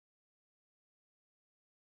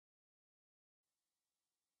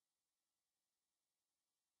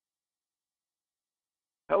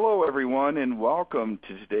Hello, everyone, and welcome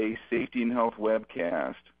to today's Safety and Health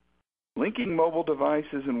webcast. Linking Mobile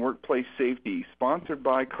Devices and Workplace Safety, sponsored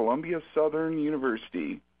by Columbia Southern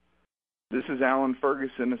University. This is Alan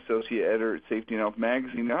Ferguson, Associate Editor at Safety and Health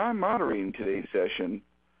Magazine, and I'm moderating today's session.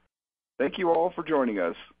 Thank you all for joining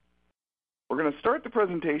us. We're going to start the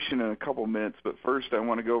presentation in a couple minutes, but first I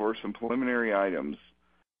want to go over some preliminary items.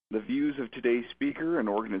 The views of today's speaker and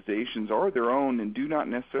organizations are their own and do not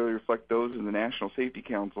necessarily reflect those of the National Safety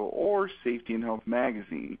Council or Safety and Health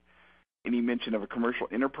Magazine. Any mention of a commercial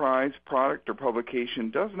enterprise, product, or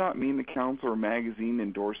publication does not mean the council or magazine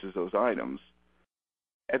endorses those items.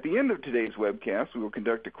 At the end of today's webcast, we will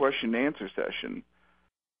conduct a question and answer session.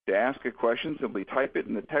 To ask a question, simply type it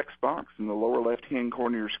in the text box in the lower left-hand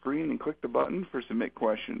corner of your screen and click the button for Submit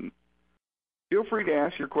Question. Feel free to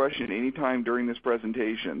ask your question anytime during this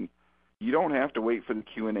presentation. You don't have to wait for the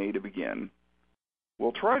Q&A to begin.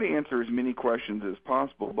 We'll try to answer as many questions as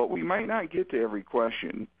possible, but we might not get to every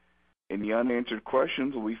question. Any unanswered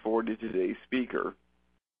questions will be forwarded to today's speaker.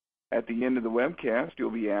 At the end of the webcast,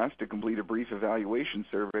 you'll be asked to complete a brief evaluation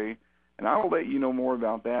survey, and I will let you know more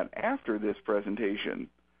about that after this presentation.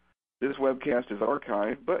 This webcast is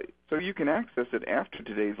archived, so you can access it after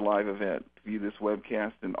today's live event. To view this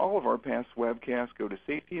webcast and all of our past webcasts, go to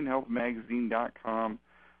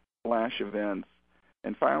safetyandhealthmagazine.com/events.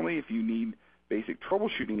 And finally, if you need basic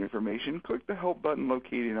troubleshooting information, click the Help button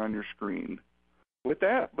located on your screen. With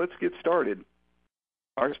that, let's get started.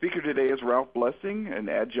 Our speaker today is Ralph Blessing, an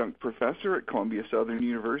adjunct professor at Columbia Southern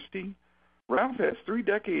University. Ralph has 3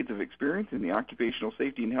 decades of experience in the occupational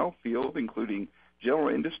safety and health field, including general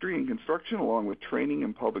industry and construction, along with training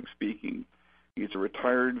and public speaking. He is a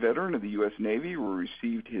retired veteran of the U.S. Navy, where he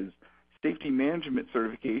received his safety management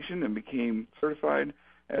certification and became certified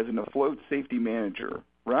as an afloat safety manager.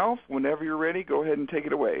 Ralph, whenever you're ready, go ahead and take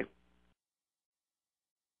it away.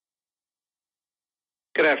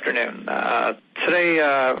 Good afternoon. Today,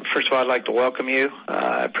 first of all, I'd like to welcome you.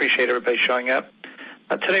 I appreciate everybody showing up.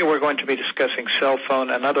 Today we're going to be discussing cell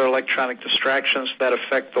phone and other electronic distractions that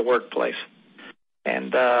affect the workplace.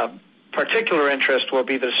 And particular interest will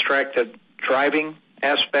be the distracted driving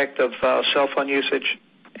aspect of cell phone usage,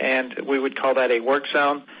 and we would call that a work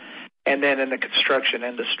zone, and then in the construction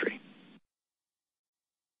industry.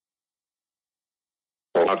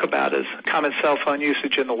 What we'll talk about is common cell phone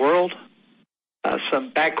usage in the world, some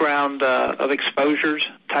background of exposures,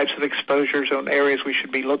 types of exposures on areas we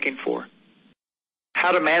should be looking for,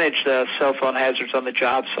 how to manage the cell phone hazards on the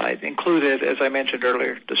job site, included, as I mentioned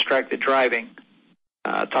earlier, distracted driving,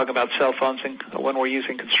 talk about cell phones when we're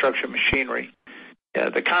using construction machinery,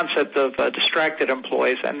 the concept of distracted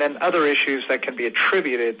employees, and then other issues that can be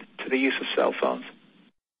attributed to the use of cell phones.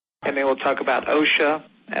 And then we'll talk about OSHA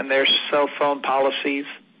and their cell phone policies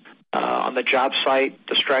on the job site,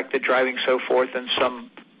 distracted driving, so forth, and some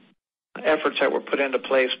efforts that were put into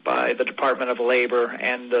place by the Department of Labor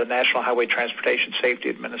and the National Highway Transportation Safety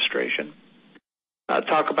Administration.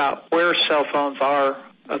 Talk about where cell phones are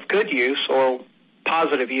of good use or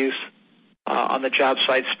positive use on the job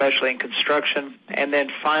site, especially in construction. And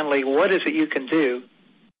then finally, what is it you can do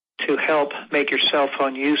to help make your cell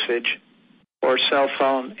phone usage or cell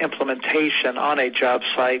phone implementation on a job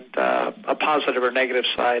site a positive or negative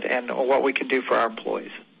side, and what we can do for our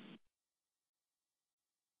employees.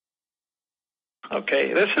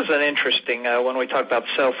 Okay, this is an interesting when we talk about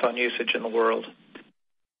cell phone usage in the world.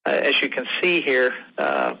 As you can see here,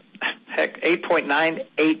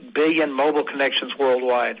 8.98 billion mobile connections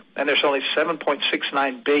worldwide, and there's only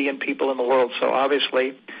 7.69 billion people in the world. So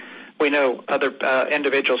obviously, we know other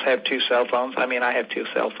individuals have 2 cell phones. I mean, I have 2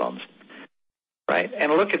 cell phones, right?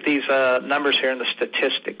 And look at these numbers here in the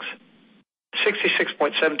statistics.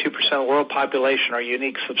 66.72% of the world population are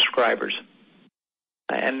unique subscribers.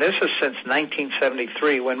 And this is since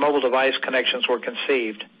 1973, when mobile device connections were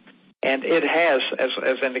conceived. And it has,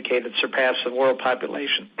 as indicated, surpassed the world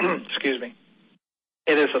population. Excuse me.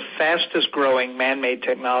 It is the fastest growing man-made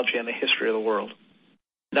technology in the history of the world.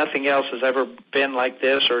 Nothing else has ever been like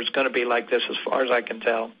this, or is going to be like this as far as I can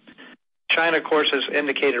tell. China, of course, as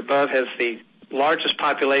indicated above, has the largest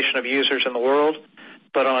population of users in the world,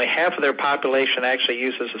 but only half of their population actually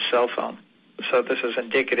uses a cell phone. So this is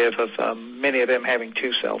indicative of many of them having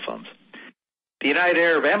 2 cell phones. The United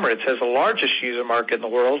Arab Emirates has the largest user market in the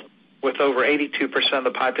world, with over 82% of the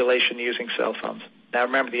population using cell phones. Now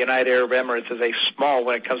remember, the United Arab Emirates is a small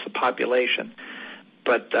when it comes to population,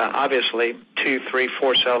 but obviously 2, 3,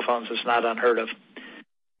 4 cell phones is not unheard of.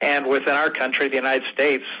 And within our country, the United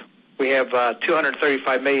States, we have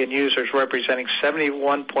 235 million users representing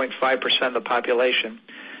 71.5% of the population.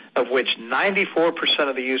 of which 94%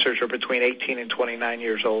 of the users are between 18 and 29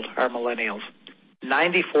 years old, are millennials.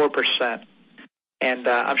 94%. And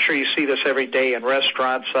I'm sure you see this every day in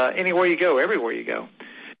restaurants, anywhere you go, everywhere you go.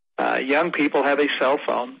 Young people have a cell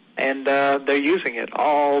phone, and they're using it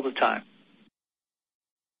all the time.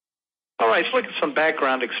 All right, let's look at some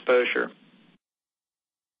background exposure.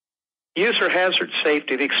 User hazard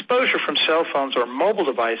safety. The exposure from cell phones or mobile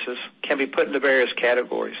devices can be put into various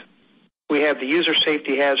categories. We have the user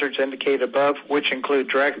safety hazards indicated above, which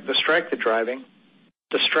include distracted driving,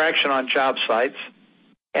 distraction on job sites,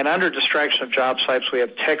 and under distraction of job sites, we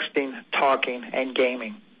have texting, talking, and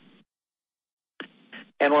gaming.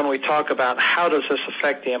 And when we talk about how does this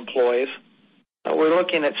affect the employees, we're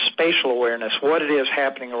looking at spatial awareness, what it is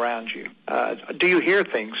happening around you. Do you hear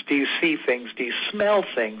things? Do you see things? Do you smell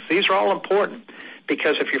things? These are all important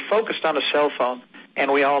because if you're focused on a cell phone,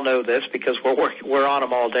 and we all know this because we're on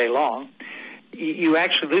them all day long, you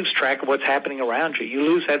actually lose track of what's happening around you. You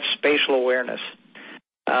lose that spatial awareness.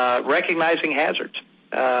 Recognizing hazards.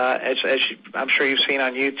 I'm sure you've seen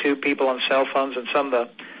on YouTube, people on cell phones and some of the,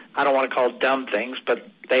 I don't want to call it dumb things, but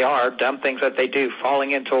they are dumb things that they do,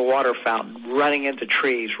 falling into a water fountain, running into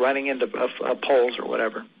trees, running into poles or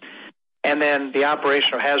whatever. And then the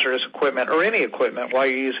operation of hazardous equipment or any equipment while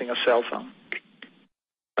you're using a cell phone.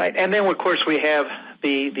 Right, and then of course we have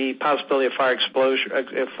the possibility of fire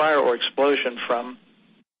or explosion from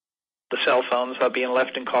the cell phones being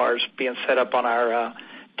left in cars, being set up on our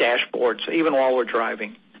dashboards, even while we're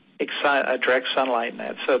driving, direct sunlight and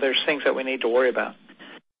that. So there's things that we need to worry about.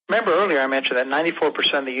 Remember earlier I mentioned that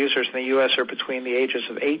 94% of the users in the U.S. are between the ages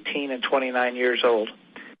of 18 and 29 years old.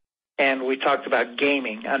 And we talked about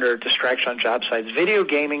gaming under distraction on job sites. Video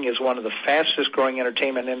gaming is one of the fastest growing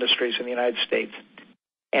entertainment industries in the United States.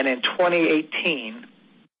 And in 2018,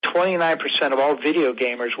 29% of all video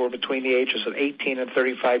gamers were between the ages of 18 and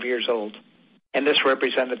 35 years old. And this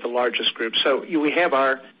represented the largest group. So we have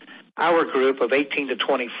our group of 18 to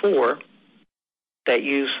 24 that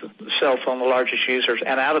use the cell phone, the largest users.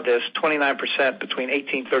 And out of this, 29% between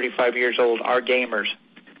 18 and 35 years old are gamers.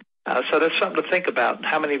 So that's something to think about.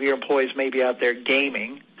 How many of your employees may be out there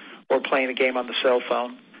gaming or playing a game on the cell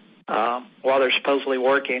phone while they're supposedly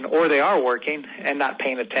working, or they are working and not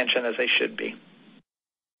paying attention as they should be.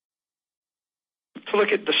 So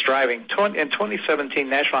look at this driving. In 2017,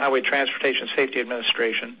 National Highway Transportation Safety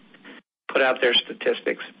Administration put out their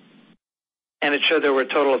statistics, and it showed there were a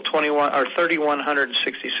total of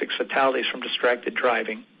 3,166 fatalities from distracted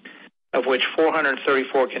driving, of which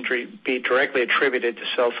 434 can be directly attributed to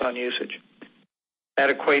cell phone usage. That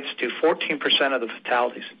equates to 14% of the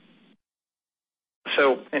fatalities.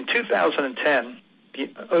 So in 2010,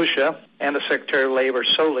 OSHA and the Secretary of Labor,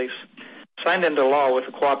 Solis, signed into law with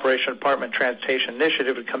the Cooperation Department Transportation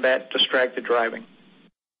Initiative to combat distracted driving.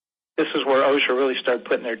 This is where OSHA really started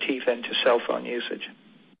putting their teeth into cell phone usage.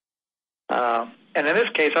 And in this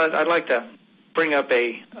case, I'd like to bring up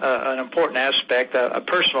an important aspect, on a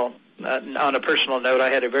personal note.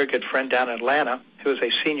 I had a very good friend down in Atlanta who was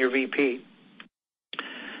a senior VP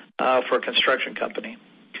for a construction company.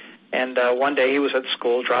 And one day he was at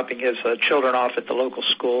school dropping his children off at the local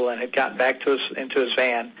school and had gotten back into his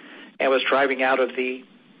van and was driving out of the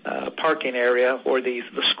parking area or the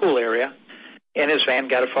school area. In his van,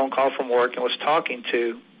 got a phone call from work and was talking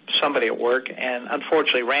to somebody at work and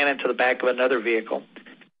unfortunately ran into the back of another vehicle.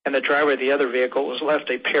 And the driver of the other vehicle was left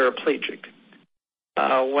a paraplegic.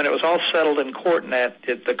 When it was all settled in court and that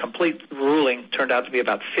the complete ruling turned out to be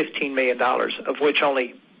about $15 million, of which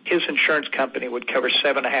only his insurance company would cover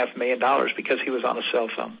 $7.5 million because he was on a cell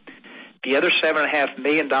phone. The other $7.5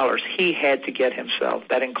 million he had to get himself.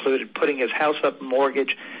 That included putting his house up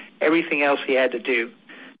mortgage, everything else he had to do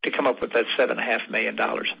to come up with that $7.5 million.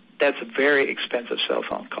 That's a very expensive cell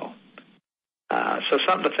phone call. So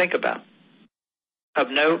something to think about. Of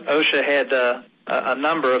note, OSHA had a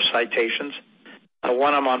number of citations.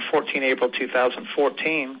 One of them on 14 April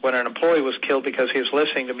 2014 when an employee was killed because he was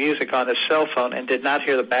listening to music on his cell phone and did not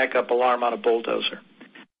hear the backup alarm on a bulldozer.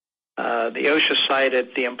 The OSHA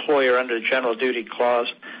cited the employer under the general duty clause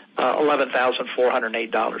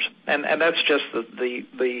 $11,408. And that's just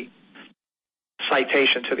the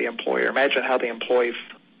citation to the employer. Imagine how the employee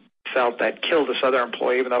felt that killed this other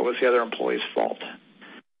employee even though it was the other employee's fault.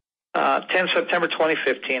 10 September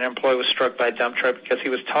 2015, an employee was struck by a dump truck because he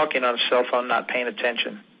was talking on his cell phone, not paying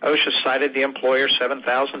attention. OSHA cited the employer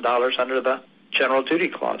 $7,000 under the general duty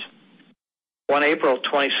clause. 1 April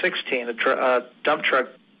 2016, a dump truck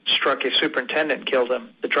struck a superintendent and killed him.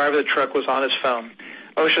 The driver of the truck was on his phone.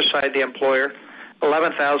 OSHA cited the employer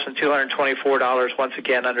 $11,224, once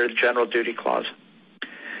again under the general duty clause.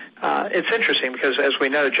 It's interesting because, as we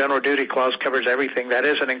know, general duty clause covers everything that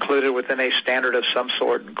isn't included within a standard of some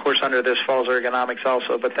sort. Of course, under this falls ergonomics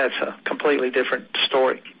also, but that's a completely different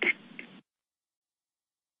story.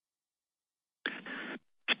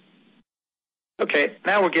 Okay,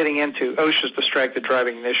 now we're getting into OSHA's Distracted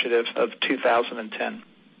Driving Initiative of 2010.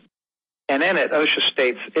 And in it, OSHA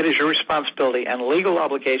states, it is your responsibility and legal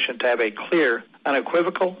obligation to have a clear,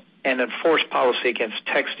 unequivocal, and enforced policy against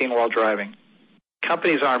texting while driving.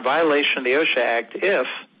 Companies are in violation of the OSHA Act if,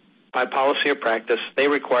 by policy or practice, they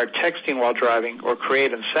require texting while driving or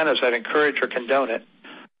create incentives that encourage or condone it,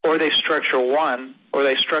 or they structure work, so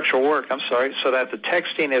that the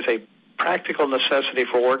texting is a practical necessity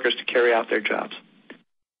for workers to carry out their jobs.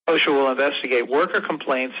 OSHA will investigate worker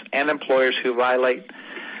complaints, and employers who violate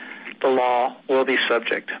the law will be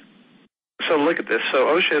subject. So look at this. So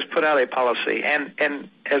OSHA has put out a policy, and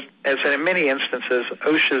as in many instances,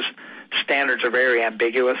 OSHA's standards are very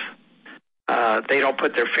ambiguous. They don't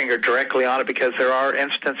put their finger directly on it because there are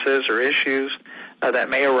instances or issues that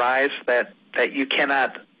may arise that you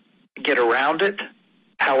cannot get around it.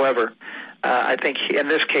 However, I think in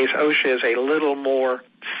this case, OSHA is a little more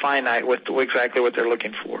finite with exactly what they're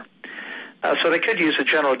looking for. So they could use a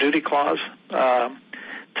general duty clause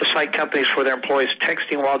to cite companies for their employees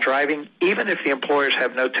texting while driving, even if the employers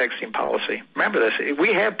have no texting policy. Remember this,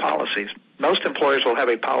 we have policies. Most employers will have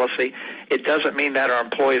a policy. It doesn't mean that our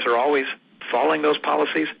employees are always following those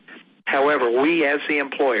policies. However, we as the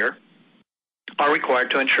employer are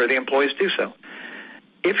required to ensure the employees do so.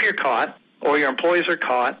 If you're caught or your employees are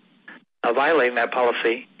caught violating that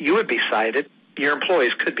policy, you would be cited. Your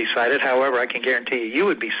employees could be cited. However, I can guarantee you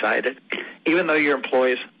would be cited, even though your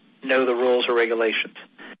employees know the rules or regulations.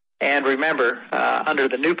 And remember, under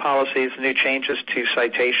the new policies, new changes to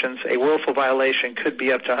citations, a willful violation could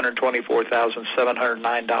be up to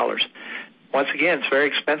 $124,709. Once again, it's very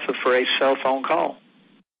expensive for a cell phone call.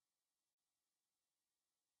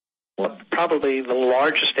 Well, probably the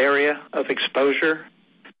largest area of exposure,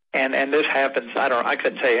 and this happens, I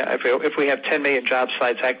couldn't tell you, if we have 10 million job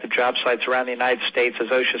sites, active job sites around the United States, as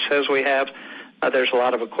OSHA says we have, there's a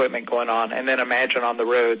lot of equipment going on. And then imagine on the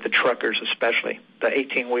road, the truckers especially, the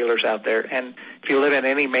 18-wheelers out there. And if you live in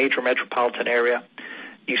any major metropolitan area,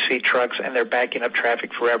 you see trucks and they're backing up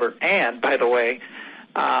traffic forever. And, by the way,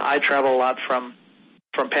 I travel a lot from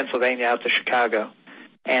Pennsylvania out to Chicago.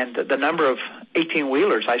 And the number of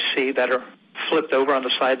 18-wheelers I see that are flipped over on the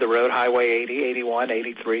side of the road, Highway 80, 81,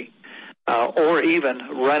 83, or even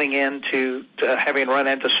having run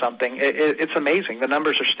into something. It's amazing. The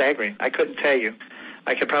numbers are staggering. I couldn't tell you.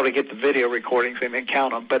 I could probably get the video recordings and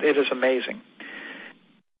count them, but it is amazing.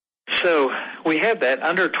 So we have that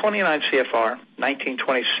under 29 CFR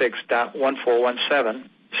 1926.1417,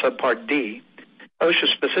 subpart D. OSHA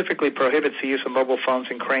specifically prohibits the use of mobile phones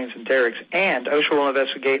in cranes and derricks, and OSHA will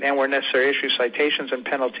investigate and, where necessary, issue citations and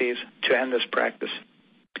penalties to end this practice.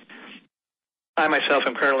 I myself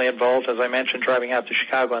am currently involved, as I mentioned, driving out to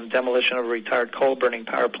Chicago on demolition of a retired coal-burning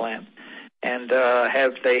power plant, and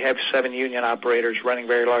they have 7 union operators running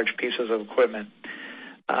very large pieces of equipment.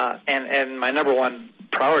 And my number one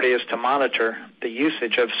priority is to monitor the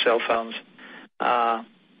usage of cell phones by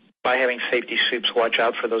having safety soups watch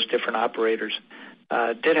out for those different operators.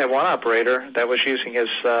 Did have one operator that was using his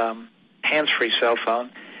hands-free cell phone,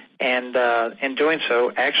 and in doing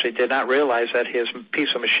so actually did not realize that his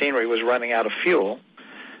piece of machinery was running out of fuel,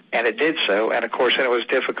 and it did so, and of course it was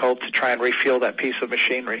difficult to try and refuel that piece of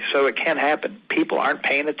machinery. So it can happen. People aren't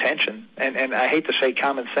paying attention, and I hate to say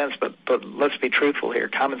common sense, but let's be truthful here.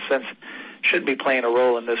 Common sense shouldn't be playing a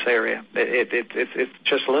role in this area. It's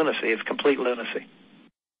just lunacy. It's complete lunacy.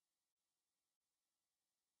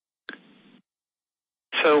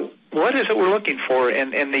 So what is it we're looking for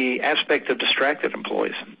in the aspect of distracted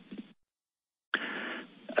employees?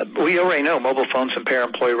 We already know mobile phones impair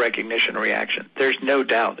employee recognition and reaction. There's no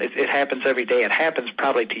doubt. It happens every day. It happens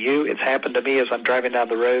probably to you. It's happened to me as I'm driving down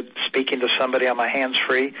the road, speaking to somebody on my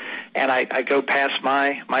hands-free, and I go past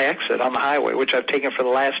my exit on the highway, which I've taken for the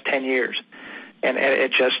last 10 years. And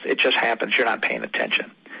it just happens. You're not paying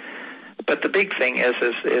attention. But the big thing is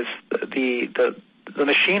the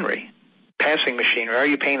machinery. Passing machinery. Are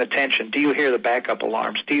you paying attention? Do you hear the backup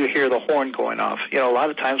alarms? Do you hear the horn going off? You know, a lot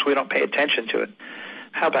of times we don't pay attention to it.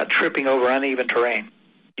 How about tripping over uneven terrain?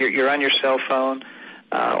 You're on your cell phone,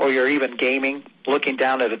 or you're even gaming, looking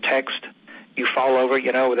down at a text. You fall over,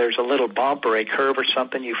 there's a little bump or a curve or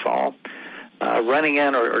something, you fall. Running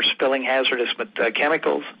in or spilling hazardous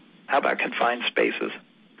chemicals. How about confined spaces?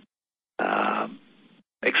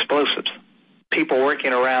 Explosives. People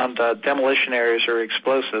working around demolition areas or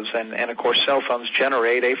explosives, and of course cell phones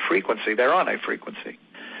generate a frequency. They're on a frequency.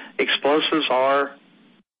 explosives are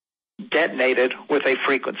detonated with a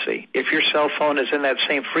frequency. If your cell phone is in that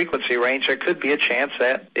same frequency range, there could be a chance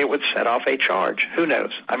that it would set off a charge. Who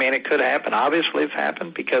knows? I mean, it could happen. Obviously, it's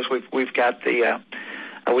happened because we've got we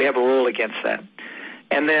have a rule against that.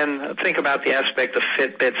 And then think about the aspect of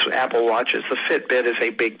Fitbits, Apple Watches. The Fitbit is a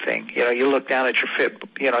big thing. You look down at your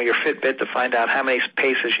Fitbit to find out how many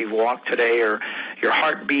paces you've walked today, or your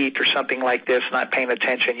heartbeat, or something like this. Not paying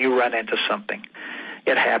attention, you run into something.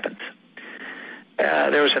 It happens.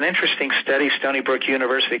 There was an interesting study. Stony Brook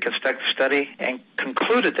University conducted a study and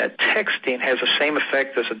concluded that texting has the same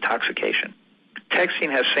effect as intoxication.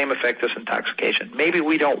 Texting has the same effect as intoxication. Maybe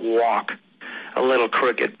we don't walk a little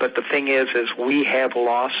crooked, but the thing is we have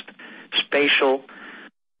lost spatial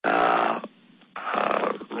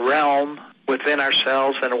realm within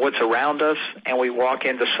ourselves and what's around us, and we walk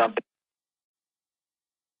into something.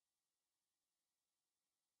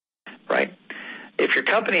 Right? If your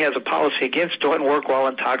company has a policy against doing work while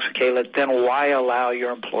intoxicated, then why allow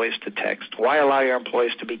your employees to text? Why allow your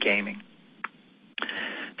employees to be gaming?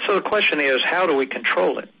 So the question is, how do we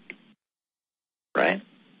control it? Right?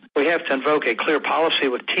 We have to invoke a clear policy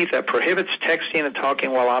with teeth that prohibits texting and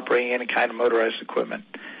talking while operating any kind of motorized equipment.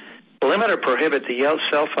 Limit or prohibit the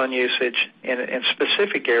cell phone usage in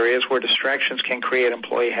specific areas where distractions can create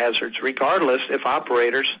employee hazards, regardless if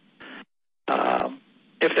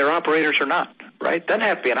they're operators or not. Right? Doesn't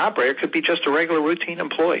have to be an operator. It could be just a regular routine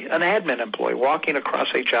employee, an admin employee walking across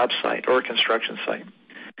a job site or a construction site.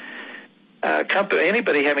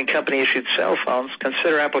 Anybody having company-issued cell phones,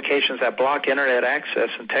 consider applications that block internet access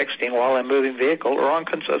and texting while in a moving vehicle or on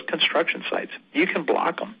construction sites. You can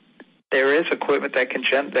block them. There is equipment that can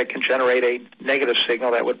generate a negative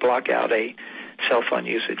signal that would block out a cell phone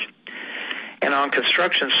usage. And on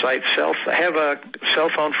construction sites, have cell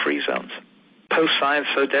phone free zones. Post signs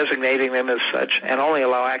so designating them as such, and only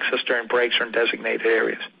allow access during breaks or in designated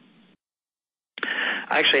areas.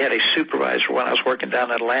 I actually had a supervisor when I was working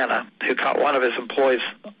down in Atlanta who caught one of his employees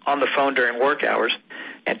on the phone during work hours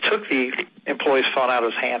and took the employee's phone out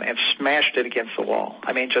of his hand and smashed it against the wall.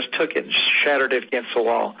 I mean, just took it and shattered it against the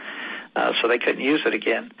wall so they couldn't use it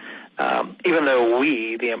again. Even though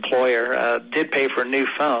we, the employer, did pay for a new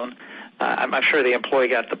phone, I'm sure the employee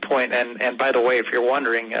got the point. And by the way, if you're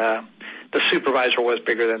wondering, the supervisor was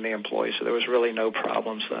bigger than the employee, so there was really no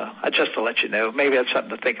problems. Just to let you know, maybe that's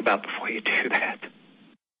something to think about before you do that.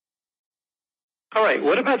 All right,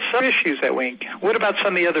 what about some of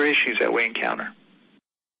the other issues that we encounter?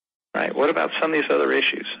 Right, what about some of these other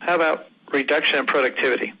issues? How about reduction in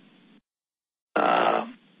productivity?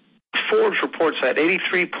 Forbes reports that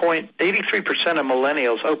 83% of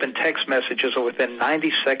millennials open text messages within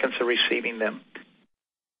 90 seconds of receiving them.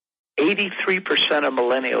 83% of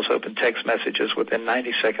millennials open text messages within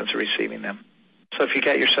 90 seconds of receiving them. So if you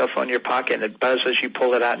got your cell phone in your pocket and it buzzes, you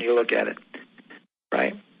pull it out and you look at it,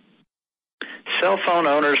 right? Cell phone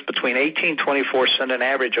owners between 18 and 24 send an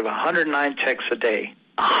average of 109 texts a day.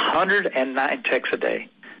 109 texts a day.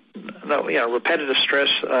 No, repetitive stress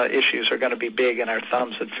issues are going to be big in our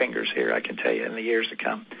thumbs and fingers here, I can tell you, in the years to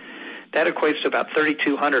come. That equates to about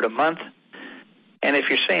 3,200 a month. And if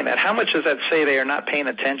you're saying that, how much does that say they are not paying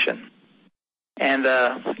attention? And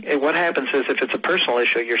what happens is if it's a personal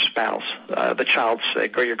issue, your spouse, the child's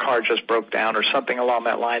sick, or your car just broke down or something along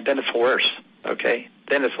that line, then it's worse, okay?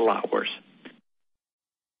 Then it's a lot worse.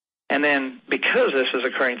 And then because this is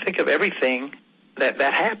occurring, think of everything that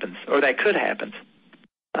happens or that could happen.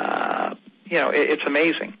 It's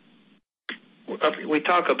amazing. We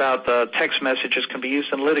talk about text messages can be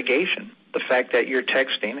used in litigation. The fact that you're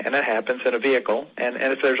texting, and it happens in a vehicle, and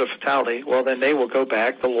if there's a fatality, well, then they will go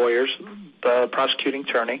back, the lawyers, the prosecuting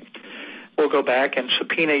attorney, will go back and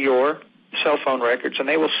subpoena your cell phone records, and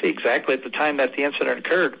they will see exactly at the time that the incident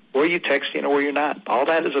occurred, were you texting or were you not? All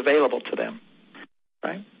that is available to them,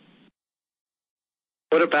 right?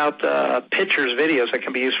 What about pictures, videos that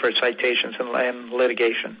can be used for citations and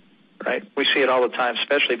litigation? Right, we see it all the time,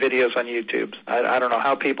 especially videos on YouTube. I don't know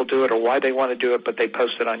how people do it or why they want to do it, but they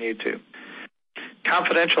post it on YouTube.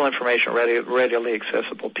 Confidential information readily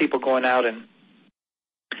accessible. People going out and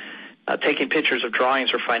taking pictures of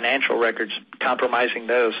drawings or financial records, compromising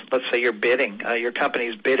those. Let's say you're bidding, your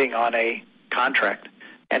company's bidding on a contract,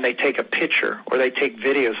 and they take a picture or they take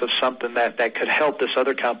videos of something that could help this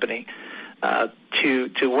other company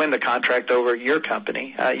to win the contract over your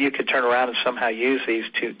company. You could turn around and somehow use these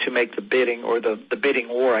to make the bidding or the bidding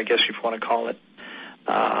war, I guess you want to call it,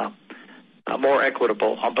 more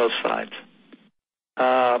equitable on both sides.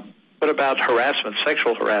 What about harassment,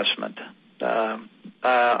 sexual harassment?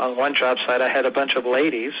 On one job site, I had a bunch of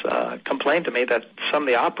ladies complain to me that some of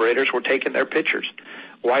the operators were taking their pictures.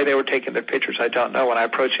 Why they were taking their pictures, I don't know. When I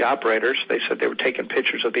approached the operators, they said they were taking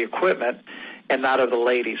pictures of the equipment and not of the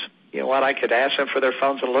ladies. You know what? I could ask them for their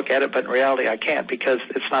phones and look at it, but in reality I can't because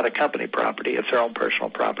it's not a company property. It's their own personal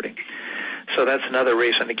property. So that's another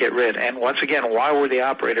reason to get rid. And once again, why were the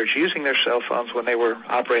operators using their cell phones when they were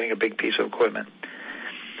operating a big piece of equipment?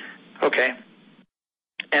 Okay.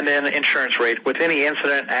 And then insurance rate. With any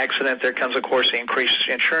incident, accident, there comes, of course, the increased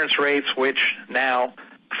insurance rates, which now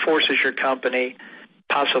forces your company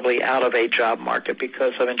possibly out of a job market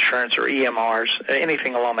because of insurance or EMRs,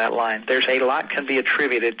 anything along that line. There's a lot can be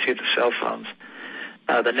attributed to the cell phones,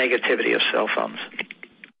 the negativity of cell phones.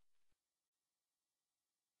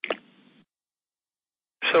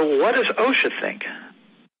 So what does OSHA think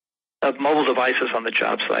of mobile devices on the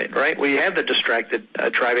job site, right? We had the distracted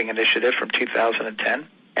driving initiative from 2010,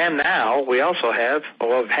 and now we also have,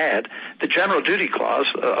 or have had, the general duty clause,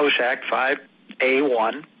 OSHA Act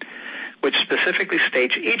 5A1, which specifically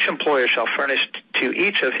states each employer shall furnish to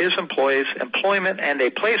each of his employees employment and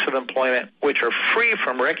a place of employment which are free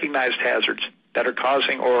from recognized hazards that are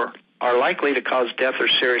causing or are likely to cause death or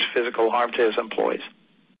serious physical harm to his employees.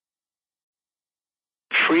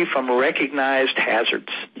 Free from recognized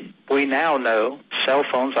hazards. We now know cell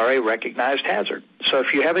phones are a recognized hazard. So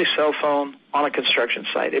if you have a cell phone on a construction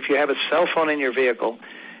site, if you have a cell phone in your vehicle,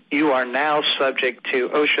 you are now subject to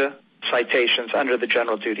OSHA citations under the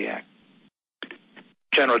General Duty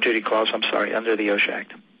Clause, under the OSHA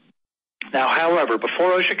Act. Now, however,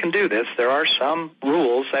 before OSHA can do this, there are some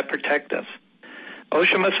rules that protect us.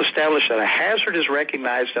 OSHA must establish that a hazard is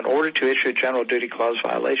recognized in order to issue a General Duty Clause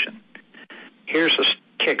violation. Here's the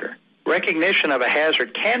kicker. Recognition of a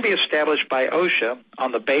hazard can be established by OSHA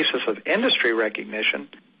on the basis of industry recognition,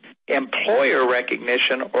 employer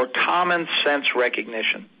recognition, or common sense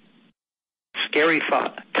recognition. Scary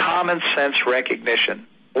thought. Common sense recognition.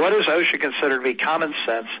 What does OSHA consider to be common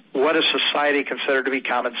sense? What does society consider to be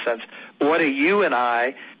common sense? What do you and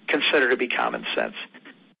I consider to be common sense?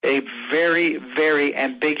 A very, very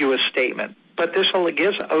ambiguous statement. But this only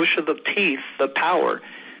gives OSHA the teeth, the power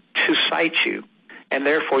to cite you, and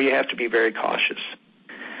therefore you have to be very cautious.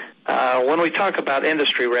 When we talk about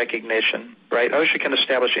industry recognition, right, OSHA can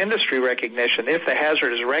establish industry recognition if the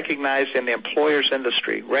hazard is recognized in the employer's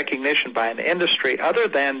industry. Recognition by an industry other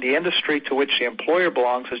than the industry to which the employer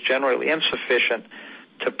belongs is generally insufficient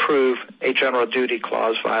to prove a General Duty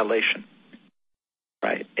Clause violation.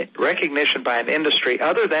 Right? Recognition by an industry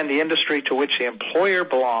other than the industry to which the employer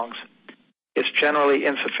belongs is generally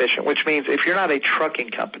insufficient, which means if you're not a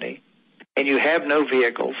trucking company and you have no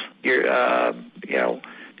vehicles, you're,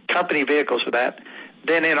 company vehicles for that,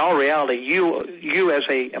 then in all reality, you as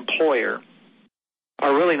a employer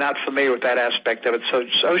are really not familiar with that aspect of it. So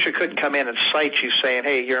OSHA couldn't come in and cite you saying,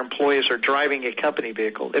 hey, your employees are driving a company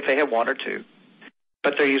vehicle, if they have one or two,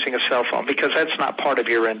 but they're using a cell phone, because that's not part of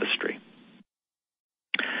your industry.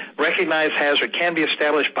 Recognized hazard can be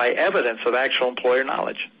established by evidence of actual employer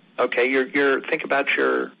knowledge. Okay, think about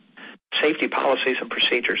your safety policies and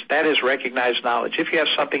procedures. That is recognized knowledge. If you have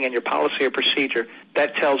something in your policy or procedure,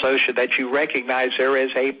 that tells OSHA that you recognize there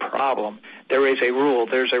is a problem, there is a rule,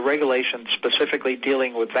 there's a regulation specifically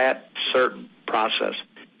dealing with that certain process.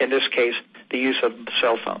 In this case, the use of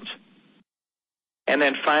cell phones. And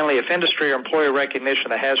then finally, if industry or employer recognition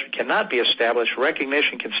of the hazard cannot be established,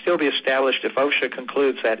 recognition can still be established if OSHA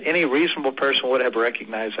concludes that any reasonable person would have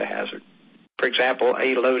recognized the hazard. For example,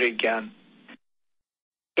 a loaded gun.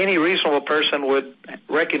 Any reasonable person would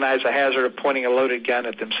recognize a hazard of pointing a loaded gun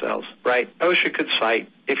at themselves, right? OSHA could cite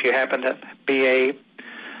if you happen to be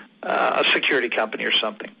a security company or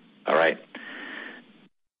something, all right?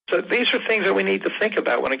 So these are things that we need to think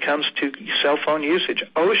about when it comes to cell phone usage.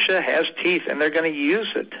 OSHA has teeth, and they're going to use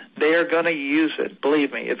it. They are going to use it.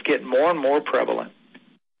 Believe me, it's getting more and more prevalent.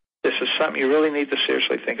 This is something you really need to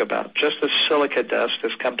seriously think about, just as silica dust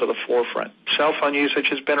has come to the forefront. Cell phone usage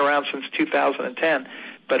has been around since 2010,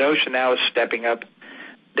 but OSHA now is stepping up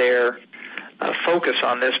their focus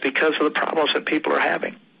on this because of the problems that people are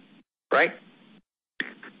having, right?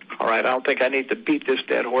 All right, I don't think I need to beat this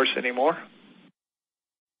dead horse anymore.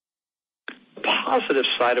 The positive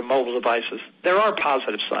side of mobile devices, there are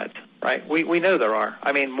positive sides, right? We know there are.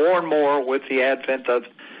 I mean, more and more with the advent of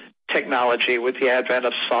technology, with the advent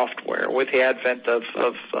of software, with the advent of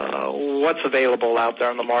what's available out there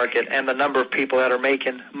on the market, and the number of people that are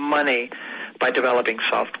making money by developing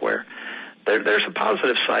software. There's a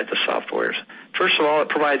positive side to softwares. First of all, it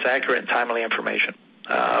provides accurate and timely information,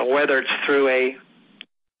 whether it's through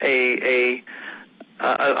a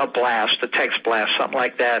a blast, a text blast, something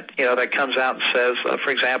like that, that comes out and says, for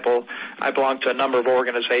example, I belong to a number of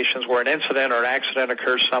organizations where an incident or an accident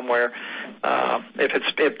occurs somewhere.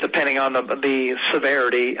 If depending on the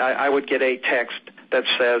severity, I would get a text that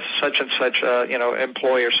says such and such,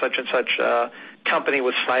 employee or such and such company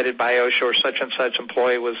was cited by OSHA, or such and such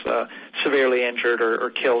employee was severely injured or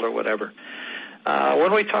killed or whatever.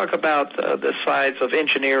 When we talk about the sides of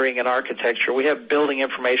engineering and architecture, we have building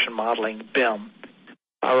information modeling, BIM.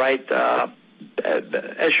 All right.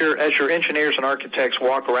 As your engineers and architects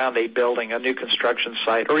walk around a building, a new construction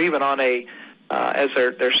site, or even on as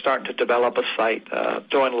they're starting to develop a site,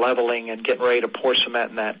 doing leveling and getting ready to pour cement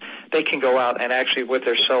and that, they can go out and actually with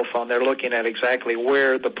their cell phone, they're looking at exactly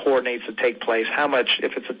where the pour needs to take place, how much,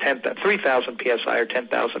 if it's a 3,000 psi or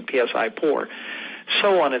 10,000 psi pour,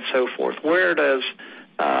 so on and so forth. Where does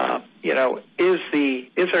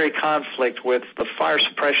is there a conflict with the fire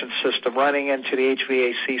suppression system running into the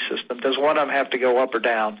HVAC system? Does one of them have to go up or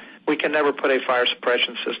down? We can never put a fire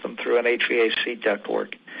suppression system through an HVAC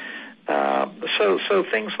ductwork. So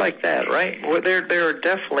things like that, right? Well, there are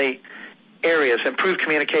definitely areas, improved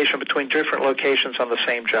communication between different locations on the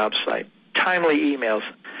same job site, timely emails,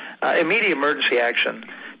 immediate emergency action.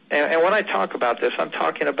 And when I talk about this, I'm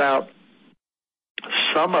talking about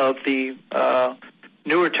some of the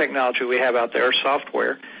newer technology we have out there,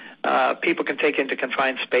 software. People can take into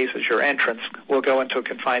confined spaces. Your entrance will go into a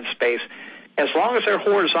confined space. As long as they're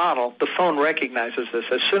horizontal, the phone recognizes this.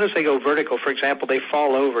 As soon as they go vertical, for example, they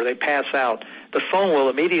fall over, they pass out, the phone will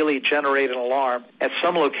immediately generate an alarm at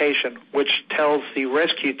some location which tells the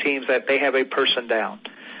rescue teams that they have a person down,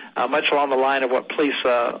 much along the line of what police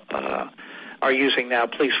are using now,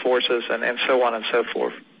 police forces and so on and so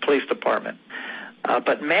forth, police department.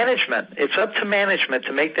 But management, it's up to management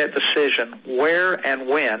to make that decision where and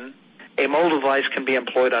when a mobile device can be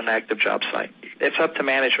employed on an active job site. It's up to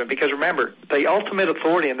management because, remember, the ultimate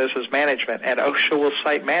authority in this is management, and OSHA will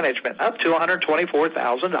cite management up to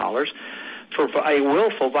 $124,000 for a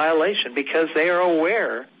willful violation because they are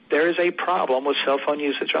aware there is a problem with cell phone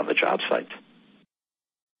usage on the job site.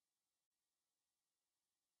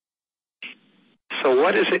 So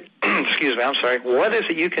what is it, what is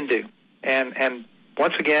it you can do? And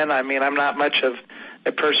once again, I mean, I'm not much of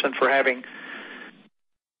a person for having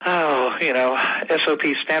SOP,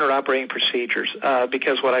 standard operating procedures,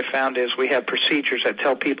 because what I found is we have procedures that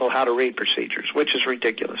tell people how to read procedures, which is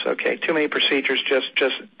ridiculous, okay? Too many procedures just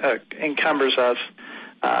encumbers us,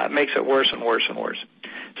 makes it worse and worse and worse.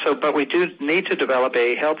 So, but we do need to develop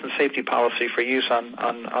a health and safety policy for use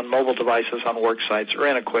on mobile devices on work sites or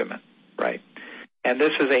in equipment, right? And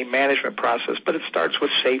this is a management process, but it starts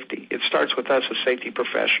with safety. It starts with us as safety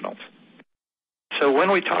professionals. So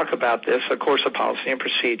when we talk about this, of course, a policy and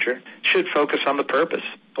procedure should focus on the purpose.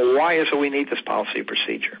 Why is it we need this policy and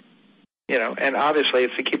procedure? And obviously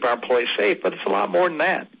it's to keep our employees safe, but it's a lot more than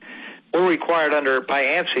that. We're required by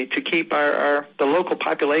ANSI to keep the local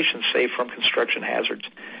population safe from construction hazards.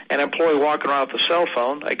 An employee walking around with a cell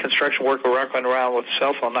phone, a construction worker walking around with a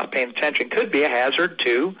cell phone not paying attention could be a hazard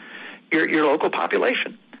to your local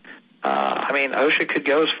population. OSHA could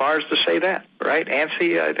go as far as to say that, right?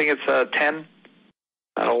 ANSI, I think it's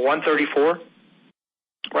 134,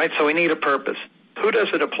 right? So we need a purpose. Who does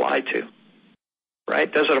it apply to,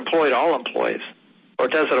 right? Does it apply to all employees? Or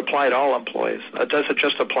does it apply to all employees? Does it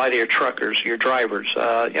just apply to your truckers, your drivers,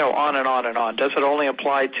 on and on and on? Does it only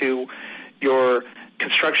apply to your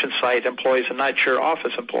construction site employees and not your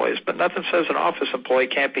office employees? But nothing says an office employee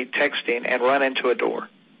can't be texting and run into a door,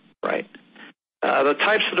 right? The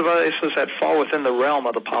types of devices that fall within the realm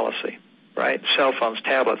of the policy, right? Cell phones,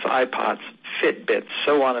 tablets, iPods, Fitbits,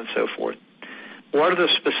 so on and so forth. What are the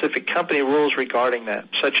specific company rules regarding that,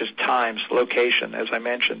 such as times, location, as I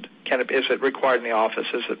mentioned? Is it required in the office?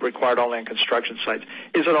 Is it required only on construction sites?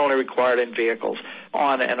 Is it only required in vehicles?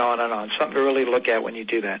 On and on and on. Something to really look at when you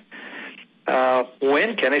do that.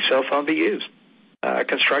 When can a cell phone be used?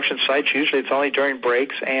 Construction sites, usually it's only during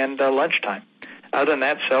breaks and lunchtime. Other than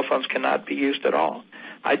that, cell phones cannot be used at all.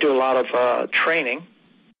 I do a lot of training,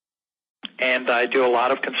 and I do a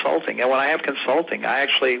lot of consulting. And when I have consulting,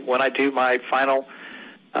 when I do my final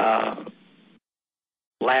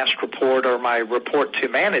last report or my report to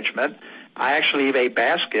management, I actually leave a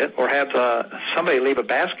basket or have somebody leave a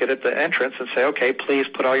basket at the entrance and say, okay, please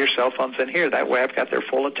put all your cell phones in here. That way I've got their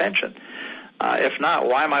full attention. If not,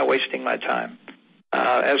 why am I wasting my time?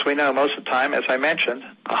 As we know, most of the time, as I mentioned,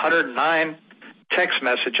 109 text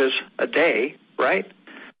messages a day, right?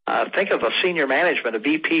 Think of a senior management, a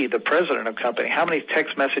VP, the president of a company, how many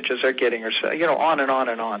text messages they're getting, or on and on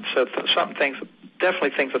and on. So definitely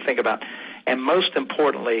things to think about. And most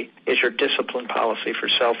importantly is your discipline policy for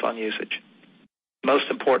cell phone usage. Most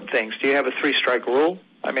important things. Do you have a 3-strike rule?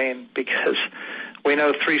 I mean, because we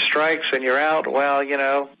know 3 strikes and you're out. Well,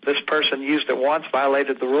 this person used it once,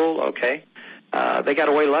 violated the rule. Okay. They got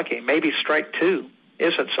away lucky. Maybe strike 2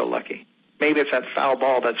 isn't so lucky. Maybe it's that foul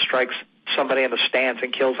ball that strikes somebody in the stands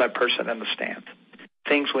and kills that person in the stands.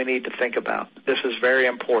 Things we need to think about. This is very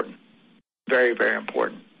important. Very, very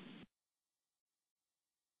important.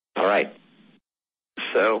 All right.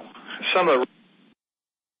 So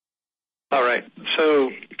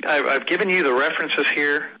I've given you the references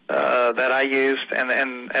here that I used,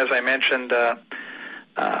 and as I mentioned,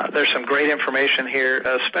 there's some great information here,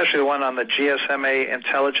 especially the one on the GSMA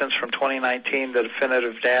intelligence from 2019, the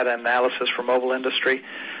definitive data analysis for mobile industry.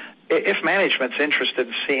 If management's interested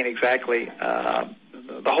in seeing exactly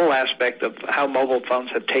the whole aspect of how mobile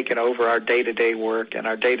phones have taken over our day-to-day work and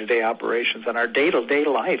our day-to-day operations and our day-to-day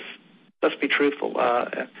life, let's be truthful.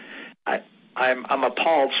 I'm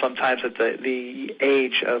appalled sometimes at the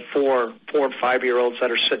age of 4 and 5-year-olds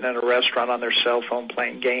that are sitting in a restaurant on their cell phone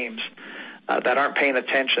playing games that aren't paying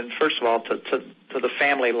attention, first of all, to the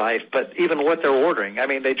family life, but even what they're ordering. I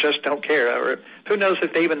mean, they just don't care. Or who knows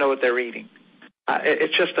if they even know what they're eating.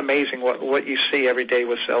 It's just amazing what you see every day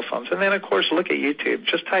with cell phones. And then, of course, look at YouTube.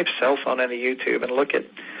 Just type cell phone into YouTube and look at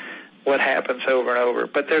what happens over and over.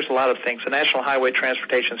 But there's a lot of things. The National Highway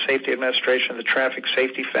Transportation Safety Administration, the traffic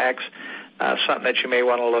safety facts, something that you may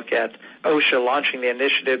want to look at. OSHA launching the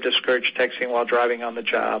initiative Discourage Texting While Driving on the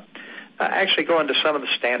Job. Actually go into some of the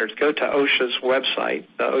standards. Go to OSHA's website,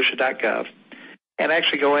 OSHA.gov, and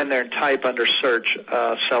actually go in there and type under search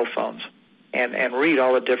cell phones and read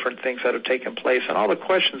all the different things that have taken place and all the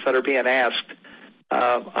questions that are being asked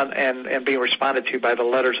and being responded to by the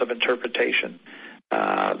letters of interpretation.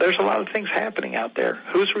 There's a lot of things happening out there.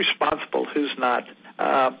 Who's responsible? Who's not?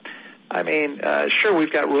 Sure,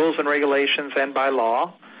 we've got rules and regulations and by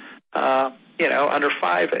law. Under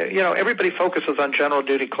 5, everybody focuses on General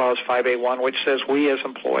Duty Clause 5A1, which says we as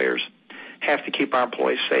employers have to keep our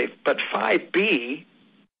employees safe. But 5B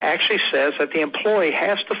actually says that the employee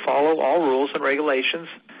has to follow all rules and regulations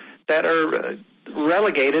that are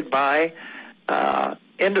relegated by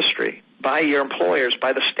industry, by your employers,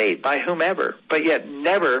 by the state, by whomever. But yet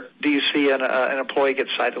never do you see an employee get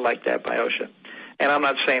cited like that by OSHA. And I'm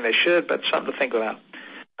not saying they should, but something to think about.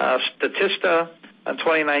 Statista in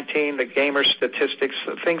 2019, the gamer statistics,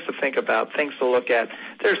 things to think about, things to look at.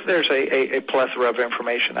 There's a plethora of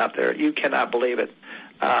information out there. You cannot believe it.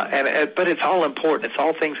 But it's all important. It's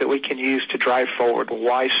all things that we can use to drive forward.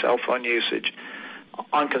 Why cell phone usage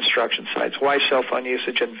on construction sites? Why cell phone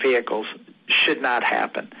usage in vehicles should not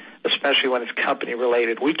happen, especially when it's company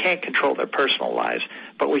related. We can't control their personal lives,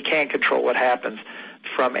 but we can control what happens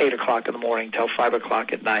from 8 o'clock in the morning till 5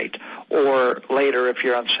 o'clock at night, or later if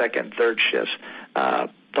you're on second and third shifts.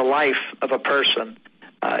 The life of a person,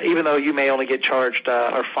 even though you may only get charged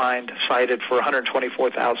or cited for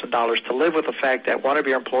 $124,000, to live with the fact that one of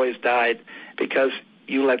your employees died because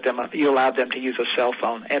you allowed them to use a cell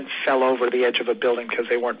phone and fell over the edge of a building because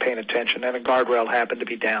they weren't paying attention and a guardrail happened to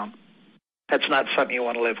be down. That's not something you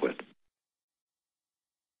want to live with.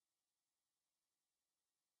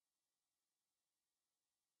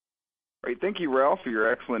 Great. Thank you, Ralph, for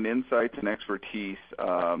your excellent insights and expertise.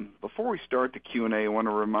 Before we start the Q&A, I want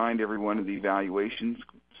to remind everyone of the evaluations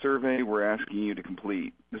survey we're asking you to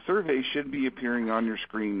complete. The survey should be appearing on your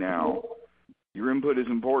screen now. Your input is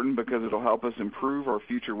important because it will help us improve our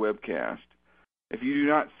future webcast. If you do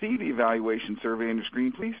not see the evaluation survey on your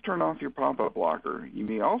screen, please turn off your pop-up blocker. You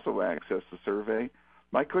may also access the survey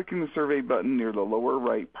by clicking the survey button near the lower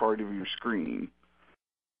right part of your screen.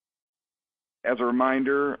 As a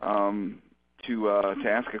reminder, to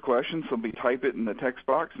ask a question, simply type it in the text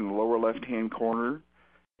box in the lower left-hand corner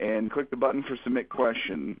and click the button for Submit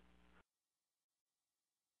Question.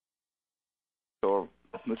 So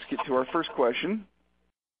let's get to our first question.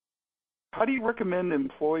 How do you recommend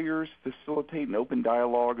employers facilitate an open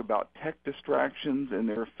dialogue about tech distractions and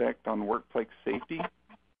their effect on workplace safety?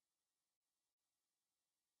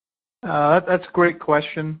 That's a great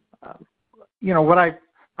question.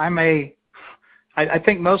 I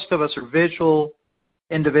think most of us are visual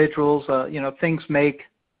individuals. Things make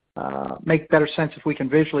better sense if we can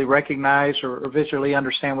visually recognize or visually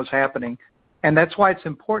understand what's happening. And that's why it's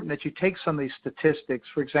important that you take some of these statistics,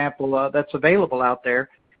 for example, that's available out there,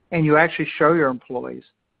 and you actually show your employees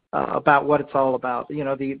about what it's all about.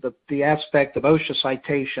 The aspect of OSHA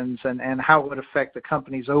citations and how it would affect the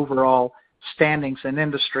company's overall standings in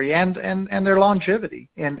industry and their longevity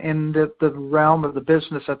in the realm of the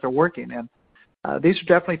business that they're working in. These are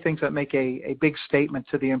definitely things that make a big statement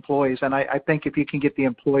to the employees. And I think if you can get the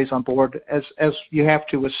employees on board, as you have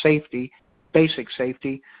to with safety, basic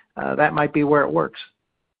safety, that might be where it works.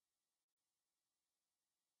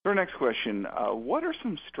 Our next question, what are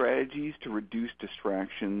some strategies to reduce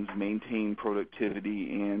distractions, maintain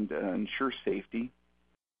productivity, and ensure safety?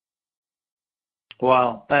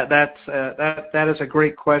 Well, that is a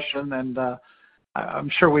great question, and I'm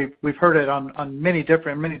sure we've heard it on many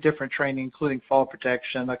different training, including fall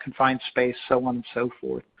protection, a confined space, so on and so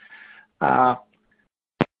forth.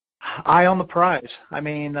 Eye on the prize. I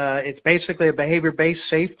mean, it's basically a behavior-based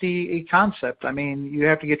safety concept. I mean, you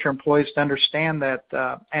have to get your employees to understand that,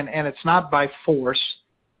 and it's not by force,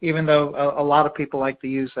 even though a lot of people like to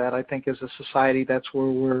use that. I think as a society, that's where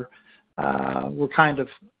we're kind of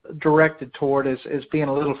directed toward is being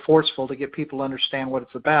a little forceful to get people to understand what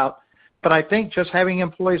it's about. But I think just having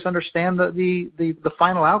employees understand the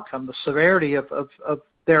final outcome, the severity of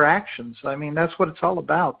their actions. I mean, that's what it's all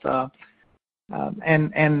about.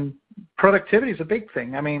 And productivity is a big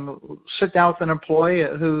thing. I mean, sit down with an employee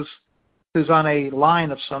who's on a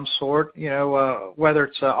line of some sort, whether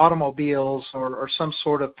it's automobiles or some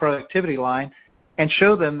sort of productivity line, and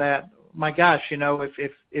show them that, my gosh,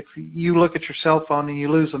 if you look at your cell phone and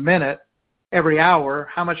you lose a minute every hour,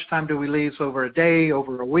 how much time do we lose over a day,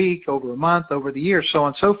 over a week, over a month, over the year, so on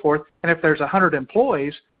and so forth. And if there's 100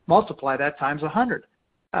 employees, multiply that times 100.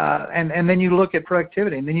 And then you look at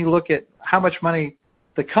productivity, and then you look at how much money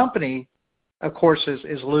the company, of course,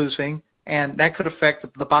 is losing, and that could affect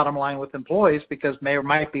the bottom line with employees because there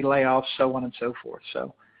might be layoffs, so on and so forth.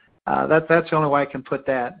 So that's the only way I can put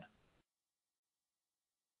that.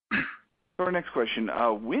 So our next question,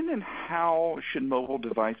 when and how should mobile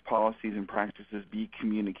device policies and practices be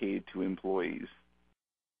communicated to employees?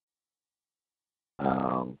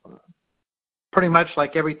 Pretty much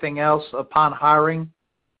like everything else, upon hiring,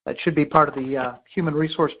 that should be part of the human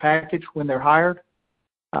resource package when they're hired.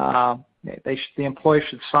 The employee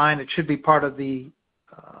should sign. It should be part of the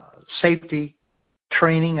safety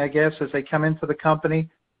training, I guess, as they come into the company.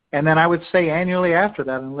 And then I would say annually after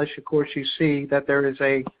that, unless, of course, you see that there is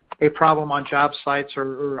a problem on job sites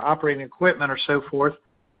or operating equipment or so forth,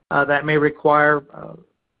 that may require,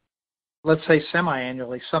 let's say,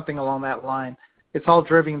 semi-annually, something along that line. It's all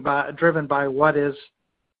driven by what is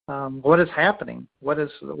happening. What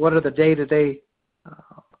are the day-to-day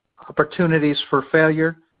opportunities for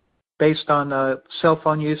failure based on cell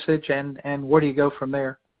phone usage, and where do you go from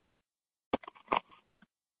there?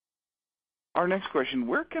 Our next question,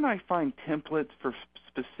 where can I find templates for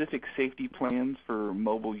specific safety plans for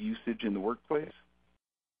mobile usage in the workplace?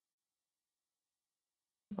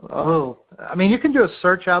 Oh, I mean, you can do a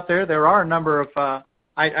search out there. There are a number of,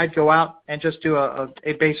 I'd go out and just do a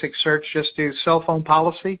basic search, just do cell phone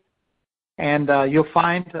policy, and you'll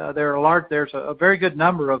find there's a very good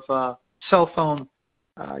number of cell phone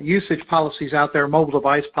usage policies out there, mobile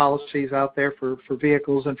device policies out there for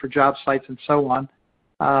vehicles and for job sites and so on.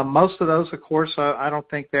 Most of those, of course, I don't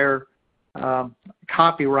think they're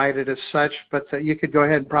copyrighted as such, but you could go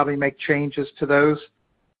ahead and probably make changes to those.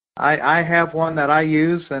 I have one that I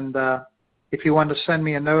use, and if you wanted to send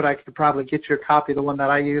me a note, I could probably get you a copy of the one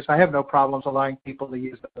that I use. I have no problems allowing people to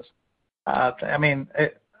use those.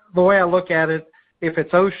 The way I look at it, if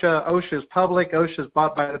it's OSHA, OSHA is public, OSHA is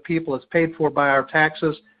bought by the people, it's paid for by our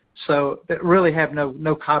taxes, so they really have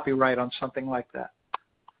no copyright on something like that.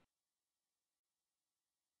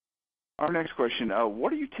 Our next question,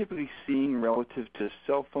 what are you typically seeing relative to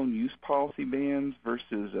cell phone use policy bans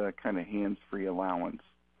versus kind of hands-free allowance?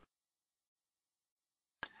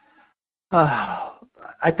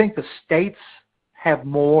 I think the states have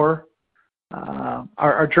more,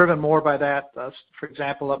 are driven more by that. For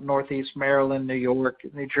example, up northeast, Maryland, New York,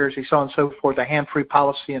 New Jersey, so on and so forth, a hand-free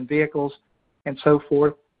policy in vehicles and so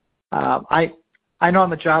forth. I know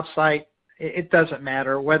on the job site, it doesn't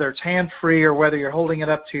matter whether it's hand-free or whether you're holding it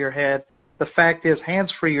up to your head. The fact is,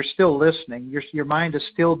 hands-free, you're still listening. Your mind is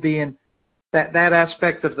still being that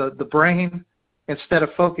aspect of the brain. Instead of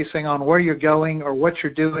focusing on where you're going or what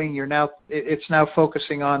you're doing, it's now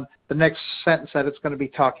focusing on the next sentence that it's going to be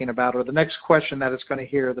talking about, or the next question that it's going to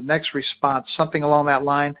hear, the next response, something along that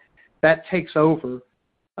line. That takes over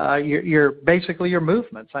your basically your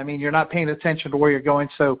movements. I mean, you're not paying attention to where you're going.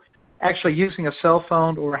 So actually using a cell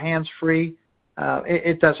phone or hands-free,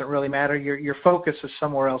 it doesn't really matter. Your focus is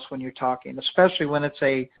somewhere else when you're talking, especially when it's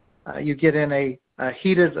you get in a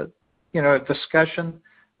heated discussion,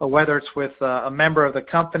 whether it's with a member of the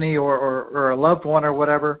company or a loved one or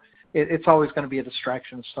whatever. It's always going to be a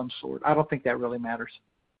distraction of some sort. I don't think that really matters.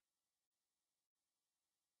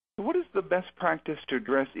 What is the best practice to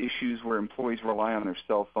address issues where employees rely on their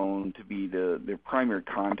cell phone to be their primary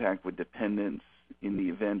contact with dependents in the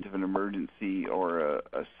event of an emergency or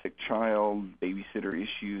a sick child, babysitter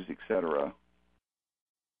issues, etc.?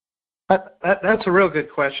 That's a real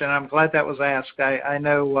good question. I'm glad that was asked. I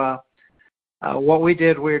know what we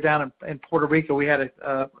did. We were down in Puerto Rico. We had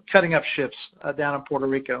cutting up shifts down in Puerto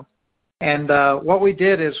Rico. And what we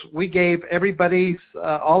did is we gave everybody,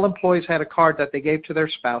 all employees had a card that they gave to their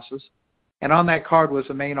spouses, and on that card was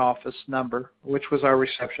a main office number, which was our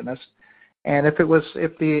receptionist. And if it was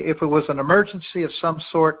an emergency of some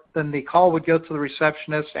sort, then the call would go to the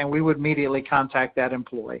receptionist, and we would immediately contact that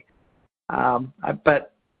employee.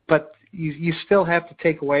 But you still have to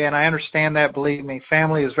take away, and I understand that. Believe me,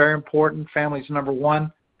 family is very important. Family's number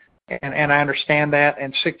one, and I understand that,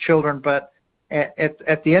 and sick children, but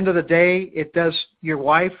at the end of the day, it does your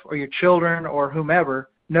wife or your children or whomever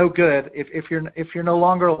no good if you're no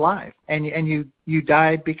longer alive and you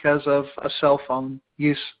died because of a cell phone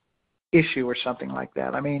use issue or something like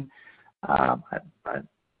that. I mean,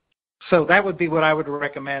 so that would be what I would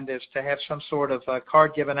recommend, is to have some sort of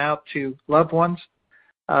card given out to loved ones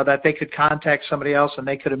that they could contact somebody else and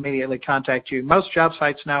they could immediately contact you. Most job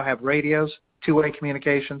sites now have radios, two-way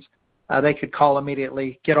communications. They could call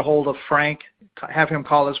immediately, get a hold of Frank, have him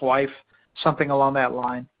call his wife, something along that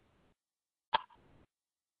line.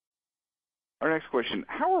 Our next question: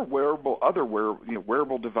 how are other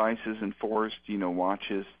wearable devices enforced?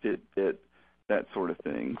 Watches, Fitbit, that sort of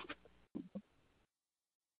thing.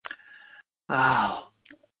 I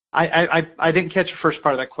didn't catch the first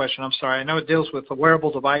part of that question. I'm sorry. I know it deals with the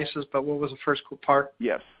wearable devices, but what was the first part?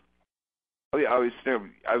 Yes. Oh, yeah,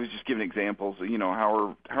 I was just giving examples.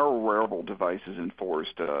 How are wearable devices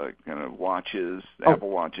enforced? Kind of watches, Apple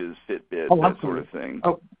Watches, Fitbit, that sort of thing.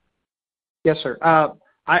 Oh, yes, sir.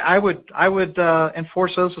 I would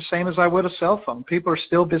enforce those the same as I would a cell phone. People are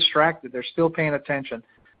still distracted. They're still paying attention.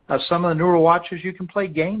 Some of the newer watches you can play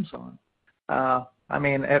games on. I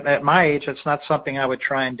mean, at my age, it's not something I would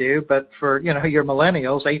try and do. But for your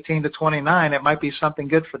millennials, 18 to 29, it might be something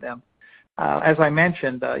good for them. As I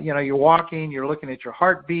mentioned, you're walking, you're looking at your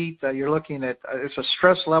heartbeat, you're looking at if the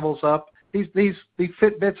stress levels up. These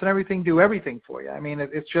Fitbits and everything do everything for you. I mean,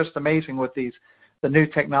 it's just amazing what the new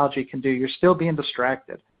technology can do. You're still being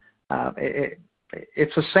distracted.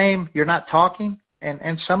 It's the same. You're not talking,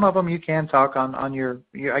 and some of them you can talk on your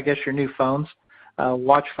I guess your new phones,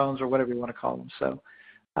 watch phones or whatever you want to call them. So.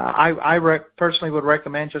 I personally would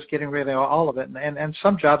recommend just getting rid of all of it, and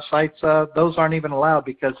some job sites those aren't even allowed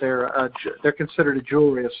because they're considered a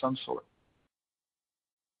jewelry of some sort.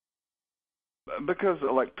 Because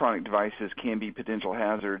electronic devices can be potential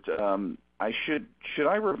hazards, should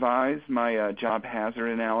I revise my job hazard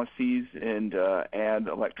analyses and add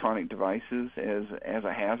electronic devices as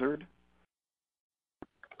a hazard?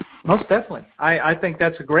 Most definitely. I think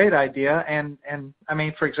that's a great idea, and I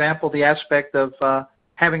mean, for example, the aspect of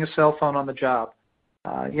having a cell phone on the job.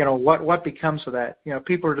 What becomes of that?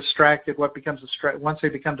 People are distracted. What becomes once they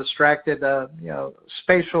become distracted?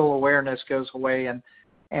 Spatial awareness goes away, and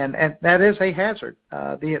that is a hazard.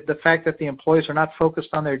 The fact that the employees are not focused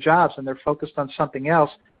on their jobs and they're focused on something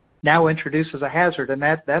else now introduces a hazard, and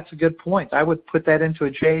that's a good point. I would put that into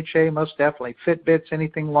a JHA most definitely. Fitbits,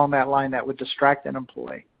 anything along that line that would distract an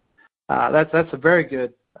employee. That's a very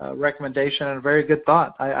good recommendation and a very good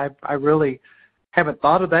thought. I really haven't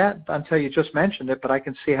thought of that until you just mentioned it, but I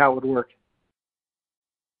can see how it would work.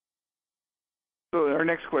 So our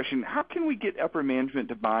next question: how can we get upper management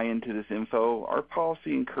to buy into this info? Our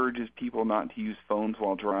policy encourages people not to use phones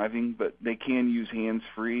while driving, but they can use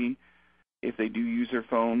hands-free if they do use their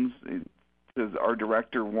phones. It says our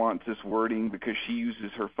director wants this wording because she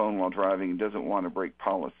uses her phone while driving and doesn't want to break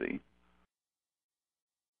policy.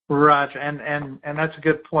 Roger, and that's a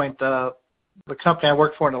good point. The company I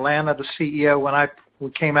worked for in Atlanta, the CEO,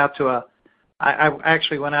 we came out to I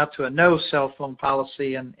actually went out to a no cell phone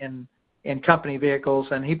policy in company vehicles,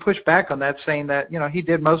 and he pushed back on that, saying that he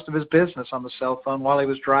did most of his business on the cell phone while he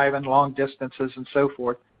was driving long distances and so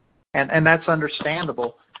forth, and that's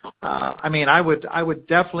understandable. I mean, I would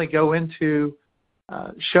definitely go into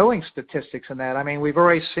showing statistics in that. I mean, we've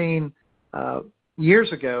already seen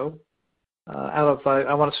years ago out of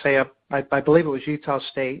I want to say I believe it was Utah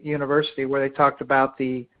State University, where they talked about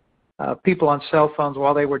the people on cell phones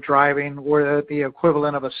while they were driving were the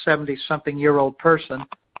equivalent of a 70-something-year-old person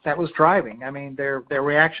that was driving. I mean, their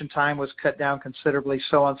reaction time was cut down considerably,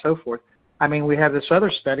 so on and so forth. I mean, we have this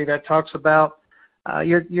other study that talks about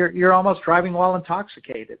you're almost driving while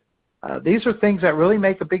intoxicated. These are things that really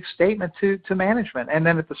make a big statement to management. And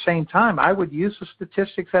then at the same time, I would use the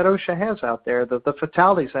statistics that OSHA has out there, the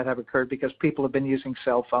fatalities that have occurred because people have been using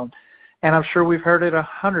cell phones. And I'm sure we've heard it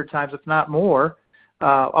 100 times, if not more.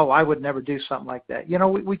 I would never do something like that.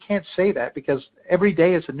 We can't say that because every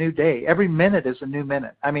day is a new day. Every minute is a new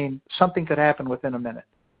minute. I mean, something could happen within a minute.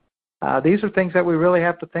 These are things that we really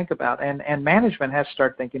have to think about. And management has to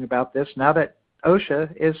start thinking about this now that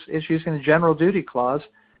OSHA is using the general duty clause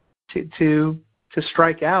to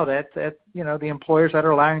strike out at the employers that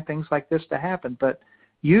are allowing things like this to happen. But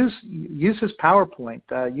use his PowerPoint,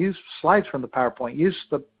 use slides from the PowerPoint, use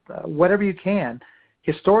the whatever you can,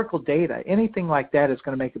 historical data, anything like that is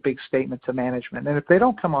going to make a big statement to management. And if they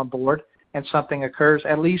don't come on board and something occurs,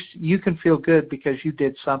 at least you can feel good because you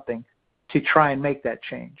did something to try and make that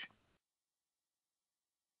change.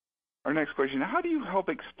 Our next question, how do you help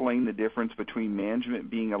explain the difference between management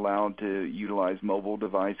being allowed to utilize mobile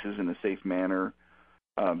devices in a safe manner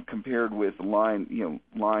compared with line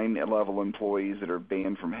level employees that are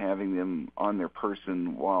banned from having them on their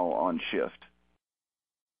person while on shift?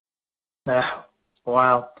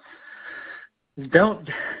 Wow. Don't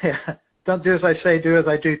do as I say, do as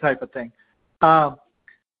I do type of thing. That's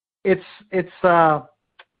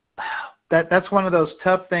one of those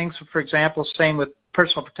tough things. For example, same with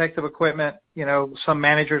personal protective equipment. Some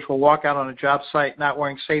managers will walk out on a job site not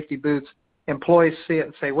wearing safety boots. Employees see it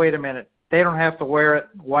and say, wait a minute, they don't have to wear it.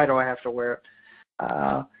 Why do I have to wear it?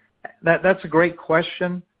 That's a great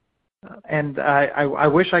question. And I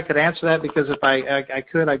wish I could answer that because if I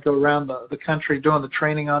could, I'd go around the country doing the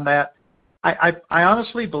training on that. I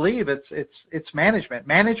honestly believe it's management.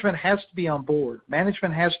 Management has to be on board.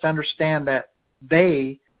 Management has to understand that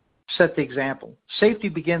they set the example. Safety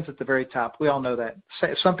begins at the very top. We all know that.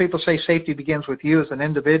 Some people say safety begins with you as an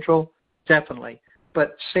individual. Definitely.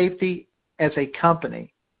 But safety as a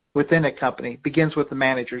company, within a company, begins with the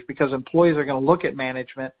managers because employees are going to look at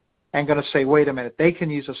management and going to say, wait a minute, they can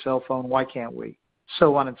use a cell phone, why can't we?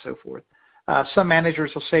 So on and so forth. Some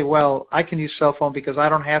managers will say, well, I can use cell phone because I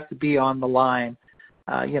don't have to be on the line,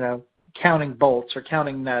 counting bolts or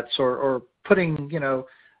counting nuts or putting,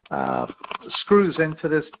 screws into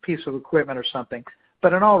this piece of equipment or something.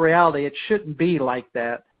 But in all reality, it shouldn't be like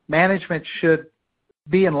that. Management should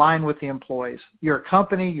be in line with the employees. You're a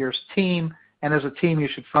company, you're a team, and as a team, you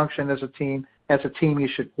should function as a team. As a team, you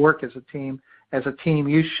should work as a team. As a team,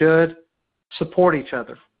 you should support each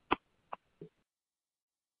other.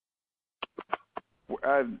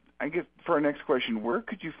 I guess for our next question, where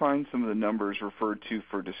could you find some of the numbers referred to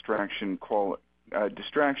for distraction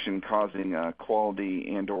causing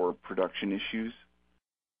quality and or production issues?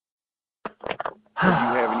 Do you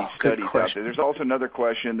have any studies out there? There's also another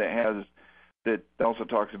question that also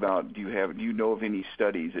talks about, do you know of any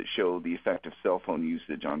studies that show the effect of cell phone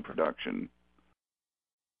usage on production?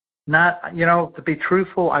 Not, to be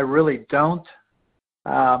truthful, I really don't.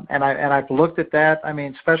 And I've looked at that. I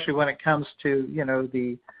mean, especially when it comes to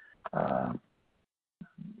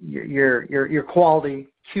your quality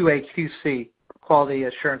QA/QC, quality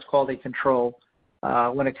assurance, quality control.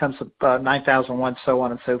 When it comes to 9001, so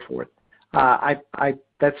on and so forth.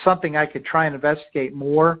 That's something I could try and investigate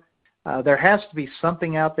more. There has to be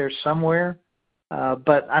something out there somewhere,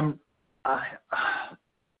 but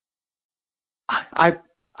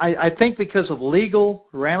I think because of legal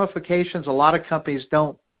ramifications, a lot of companies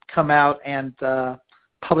don't come out and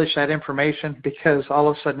publish that information because all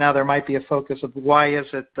of a sudden now there might be a focus of why is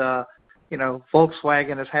it,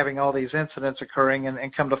 Volkswagen is having all these incidents occurring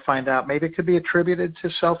and come to find out maybe it could be attributed to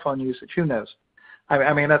cell phone usage. Who knows?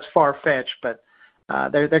 I mean, that's far-fetched, but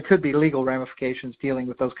there could be legal ramifications dealing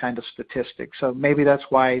with those kind of statistics. So maybe that's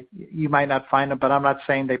why you might not find them, but I'm not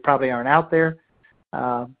saying they probably aren't out there.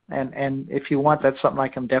 And if you want, that's something I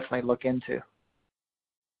can definitely look into.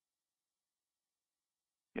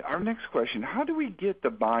 Yeah, our next question, how do we get the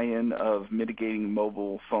buy-in of mitigating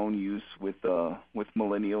mobile phone use with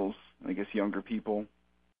millennials, I guess younger people?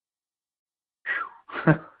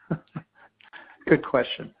 Good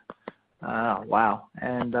question. Wow.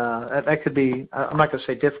 And that could be, I'm not going to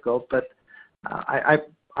say difficult, but I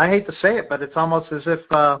hate to say it, but it's almost as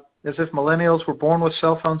if millennials were born with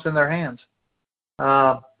cell phones in their hands.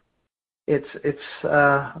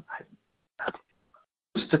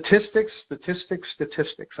 Statistics,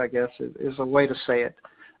 I guess, is a way to say it.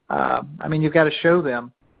 I mean, you've got to show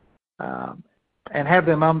them and have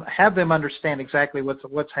them understand exactly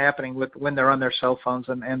what's happening when they're on their cell phones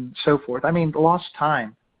and so forth. I mean, lost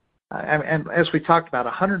time. And as we talked about,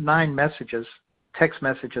 109 text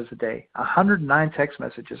messages a day, 109 text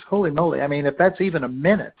messages. Holy moly. I mean, if that's even a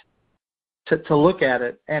minute, to look at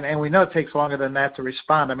it, and we know it takes longer than that to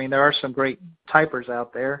respond. I mean, there are some great typers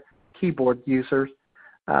out there, keyboard users,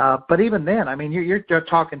 but even then, I mean, you're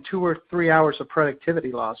talking 2 or 3 hours of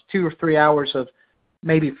productivity loss, 2 or 3 hours of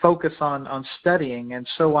maybe focus on studying and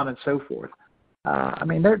so on and so forth. I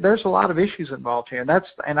mean, there's a lot of issues involved here,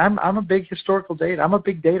 and I'm a big historical data. I'm a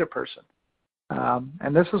big data person,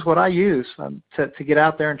 and this is what I use to get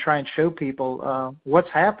out there and try and show people what's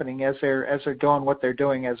happening as they're doing what they're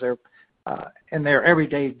doing as they're in their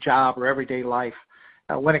everyday job or everyday life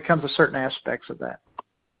when it comes to certain aspects of that.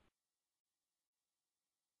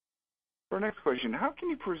 For our next question, how can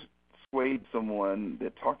you persuade someone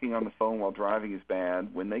that talking on the phone while driving is bad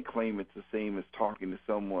when they claim it's the same as talking to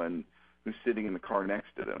someone who's sitting in the car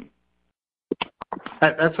next to them?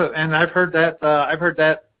 And I've heard that. I've heard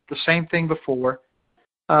that the same thing before.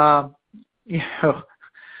 You know,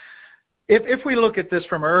 if we look at this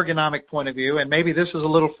from an ergonomic point of view, and maybe this is a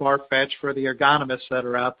little far-fetched for the ergonomists that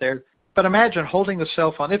are out there, but imagine holding the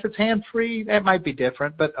cell phone. If it's hand-free, that might be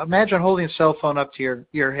different. But imagine holding a cell phone up to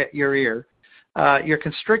your ear. You're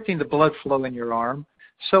constricting the blood flow in your arm,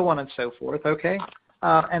 so on and so forth. Okay.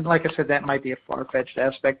 And like I said, that might be a far-fetched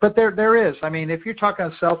aspect, but there is. I mean, if you're talking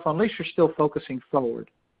on a cell phone, at least you're still focusing forward.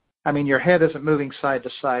 I mean, your head isn't moving side to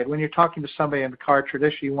side. When you're talking to somebody in the car,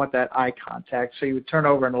 traditionally you want that eye contact, so you would turn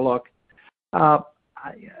over and look.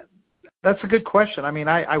 That's a good question. I mean,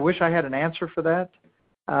 I wish I had an answer for that,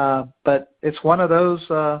 but it's one of those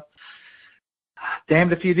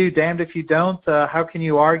damned if you do, damned if you don't. How can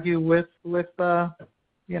you argue with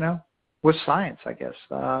science, I guess.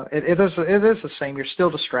 It is the same. You're still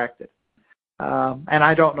distracted. And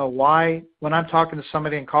I don't know why. When I'm talking to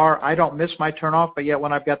somebody in car, I don't miss my turnoff, but yet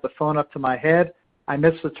when I've got the phone up to my head, I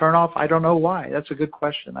miss the turnoff. I don't know why. That's a good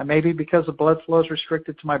question. Maybe because the blood flow is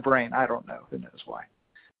restricted to my brain. I don't know. Who knows why?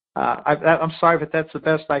 I'm sorry, but that's the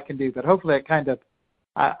best I can do. But hopefully that kind of,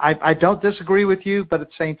 I don't disagree with you, but at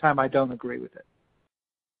the same time, I don't agree with it.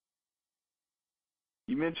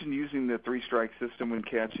 You mentioned using the 3-strike system when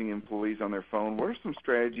catching employees on their phone. What are some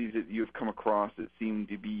strategies that you've come across that seem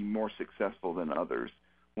to be more successful than others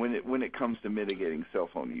when it comes to mitigating cell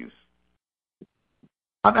phone use?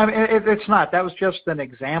 I mean, it's not. That was just an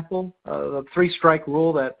example. The 3-strike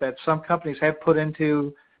rule that some companies have put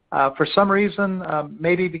into, for some reason,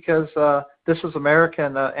 maybe because this is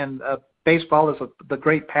America and baseball is the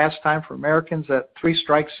great pastime for Americans, that 3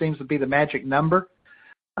 strikes seems to be the magic number.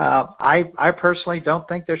 I personally don't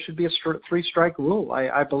think there should be a 3-strike rule.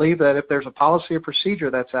 I believe that if there's a policy or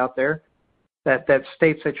procedure that's out there that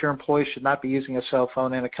states that your employees should not be using a cell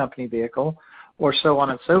phone in a company vehicle or so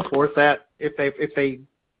on and so forth, that if they've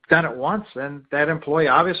done it once, then that employee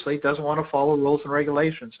obviously doesn't want to follow rules and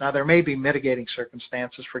regulations. Now, there may be mitigating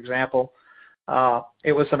circumstances. For example,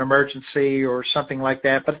 it was an emergency or something like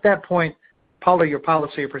that. But at that point, probably your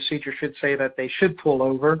policy or procedure should say that they should pull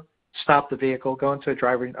over, stop the vehicle, go into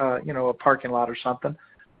a parking lot or something.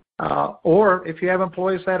 Or if you have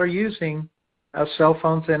employees that are using cell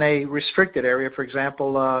phones in a restricted area, for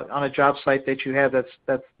example, on a job site that you have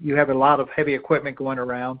that you have a lot of heavy equipment going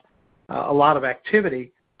around, a lot of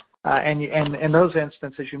activity, and in those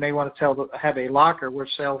instances, you may want to have a locker where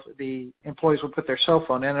the employees will put their cell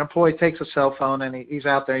phone in. An employee takes a cell phone and he's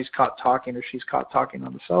out there, he's caught talking or she's caught talking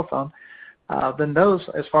on the cell phone. Then those,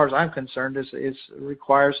 as far as I'm concerned, is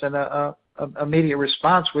requires an immediate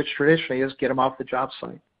response, which traditionally is get them off the job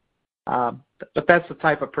site. But that's the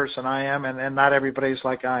type of person I am, and not everybody's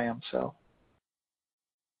like I am. So,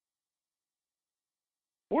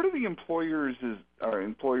 what are the employer's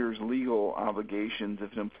legal obligations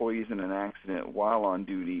if an employee is in an accident while on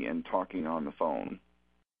duty and talking on the phone?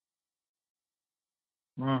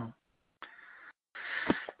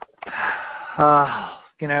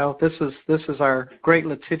 This is our great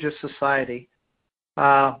litigious society.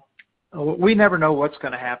 We never know what's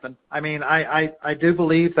going to happen. I mean, I do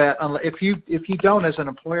believe that if you don't, as an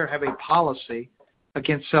employer, have a policy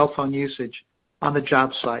against cell phone usage on the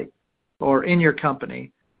job site or in your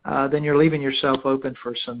company, then you're leaving yourself open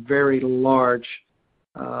for some very large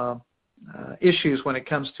issues when it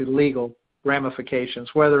comes to legal ramifications.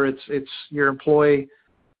 Whether it's your employee.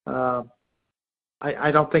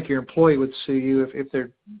 I don't think your employee would sue you if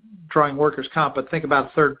they're drawing workers' comp, but think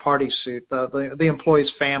about a third-party suit. The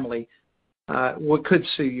employee's family could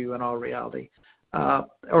sue you in all reality.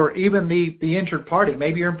 Or even the injured party.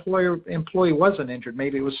 Maybe your employee wasn't injured.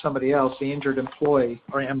 Maybe it was somebody else, the injured employee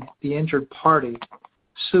or the injured party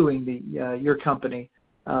suing your company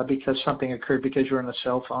because something occurred because you're on a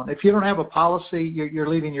cell phone. If you don't have a policy, you're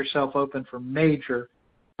leaving yourself open for major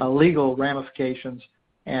legal ramifications.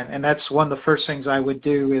 And that's one of the first things I would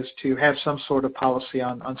do, is to have some sort of policy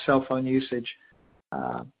on cell phone usage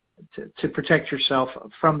to protect yourself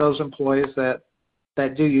from those employees that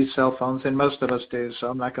do use cell phones, and most of us do, so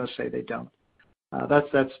I'm not going to say they don't. That's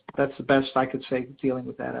the best I could say dealing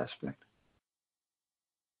with that aspect.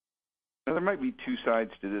 Now, there might be two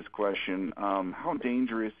sides to this question. How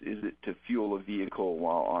dangerous is it to fuel a vehicle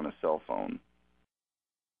while on a cell phone?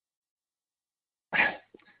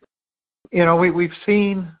 You know, we've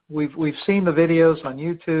seen the videos on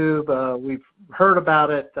YouTube. We've heard about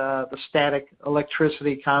it, the static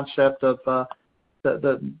electricity concept of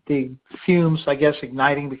the fumes, I guess,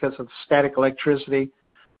 igniting because of static electricity.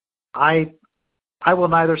 I will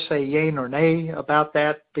neither say yay nor nay about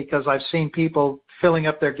that, because I've seen people filling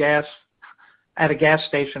up their gas at a gas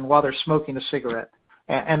station while they're smoking a cigarette,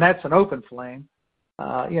 and that's an open flame,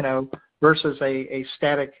 versus a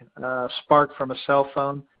static spark from a cell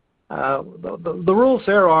phone. The rules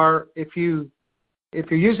there are, if you're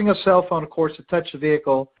using a cell phone, of course, to touch the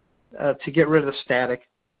vehicle, to get rid of the static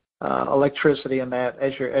electricity in that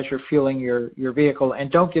as you're fueling your vehicle, and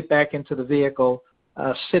don't get back into the vehicle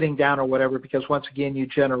sitting down or whatever, because once again you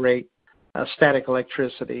generate static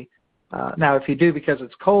electricity. Now, if you do because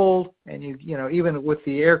it's cold, and even with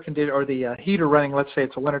the air conditioner or the heater running, let's say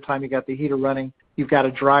it's a wintertime, you got the heater running, you've got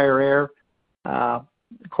a drier air.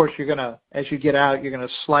 Of course, as you get out, you're gonna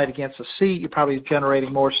slide against the seat. You're probably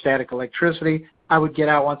generating more static electricity. I would get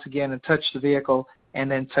out once again and touch the vehicle,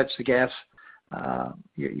 and then touch the gas,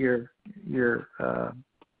 your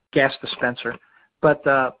gas dispenser. But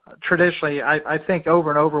traditionally, I think over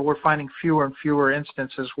and over we're finding fewer and fewer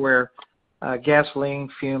instances where gasoline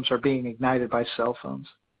fumes are being ignited by cell phones.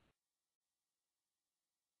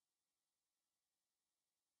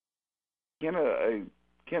 Can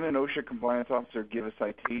an OSHA compliance officer give a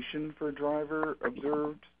citation for a driver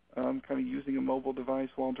observed kind of using a mobile device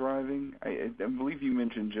while driving? I believe you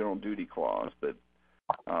mentioned general duty clause, but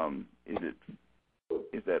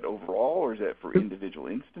is that overall, or is that for individual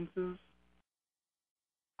instances?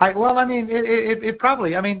 It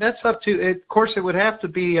probably. That's up to. Of course, it would have to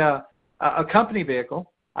be a company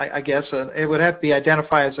vehicle. I guess it would have to be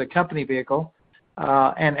identified as a company vehicle,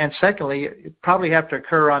 and secondly, it probably have to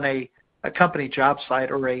occur on a company job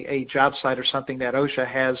site, or a job site or something that OSHA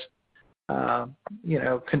has,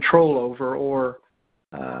 control over, or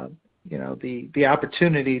the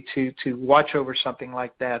opportunity to watch over something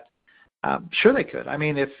like that. Sure, they could.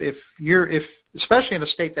 If especially in a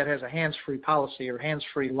state that has a hands-free policy or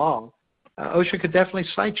hands-free law, OSHA could definitely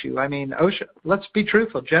cite you. OSHA. Let's be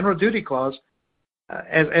truthful. General duty clause,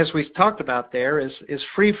 as we've talked about there, is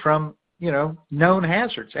free from known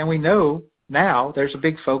hazards, and we know now there's a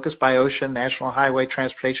big focus by OSHA, National Highway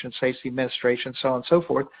Transportation Safety Administration, so on and so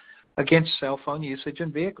forth, against cell phone usage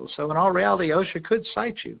in vehicles. So in all reality, OSHA could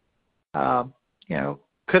cite you.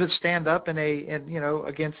 Could it stand up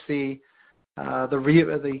against the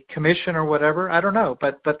commission or whatever? I don't know,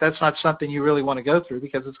 but that's not something you really want to go through,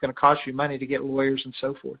 because it's going to cost you money to get lawyers and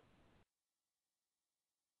so forth.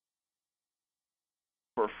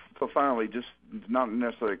 So finally, just not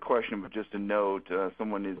necessarily a question, but just a note,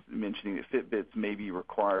 someone is mentioning that Fitbits may be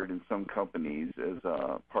required in some companies as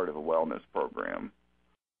part of a wellness program.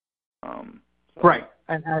 Right,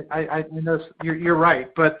 and I know you're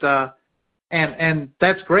right, but and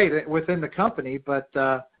that's great within the company, but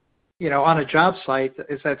on a job site,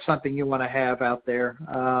 is that something you want to have out there?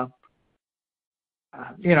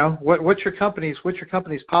 What's your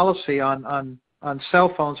company's policy on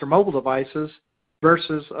cell phones or mobile devices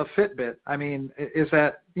versus a Fitbit? Is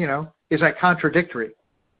that contradictory?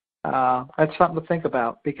 That's something to think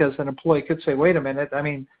about, because an employee could say, "Wait a minute.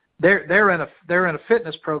 They're in a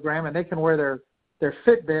fitness program, and they can wear their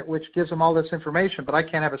Fitbit, which gives them all this information, but I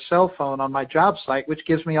can't have a cell phone on my job site, which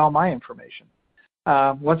gives me all my information."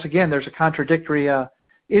 Once again, there's a contradictory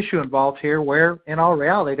issue involved here, where in all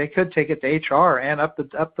reality they could take it to HR and up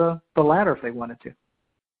the ladder if they wanted to.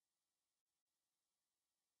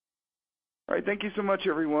 All right, thank you so much,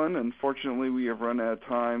 everyone. Unfortunately, we have run out of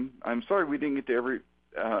time. I'm sorry we didn't get to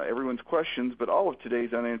everyone's questions, but all of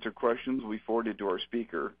today's unanswered questions will be forwarded to our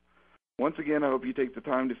speaker. Once again, I hope you take the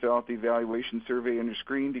time to fill out the evaluation survey on your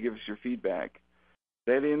screen to give us your feedback.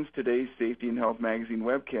 That ends today's Safety and Health Magazine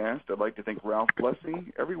webcast. I'd like to thank Ralph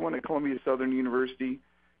Blessing, everyone at Columbia Southern University,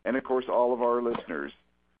 and, of course, all of our listeners.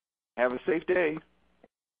 Have a safe day.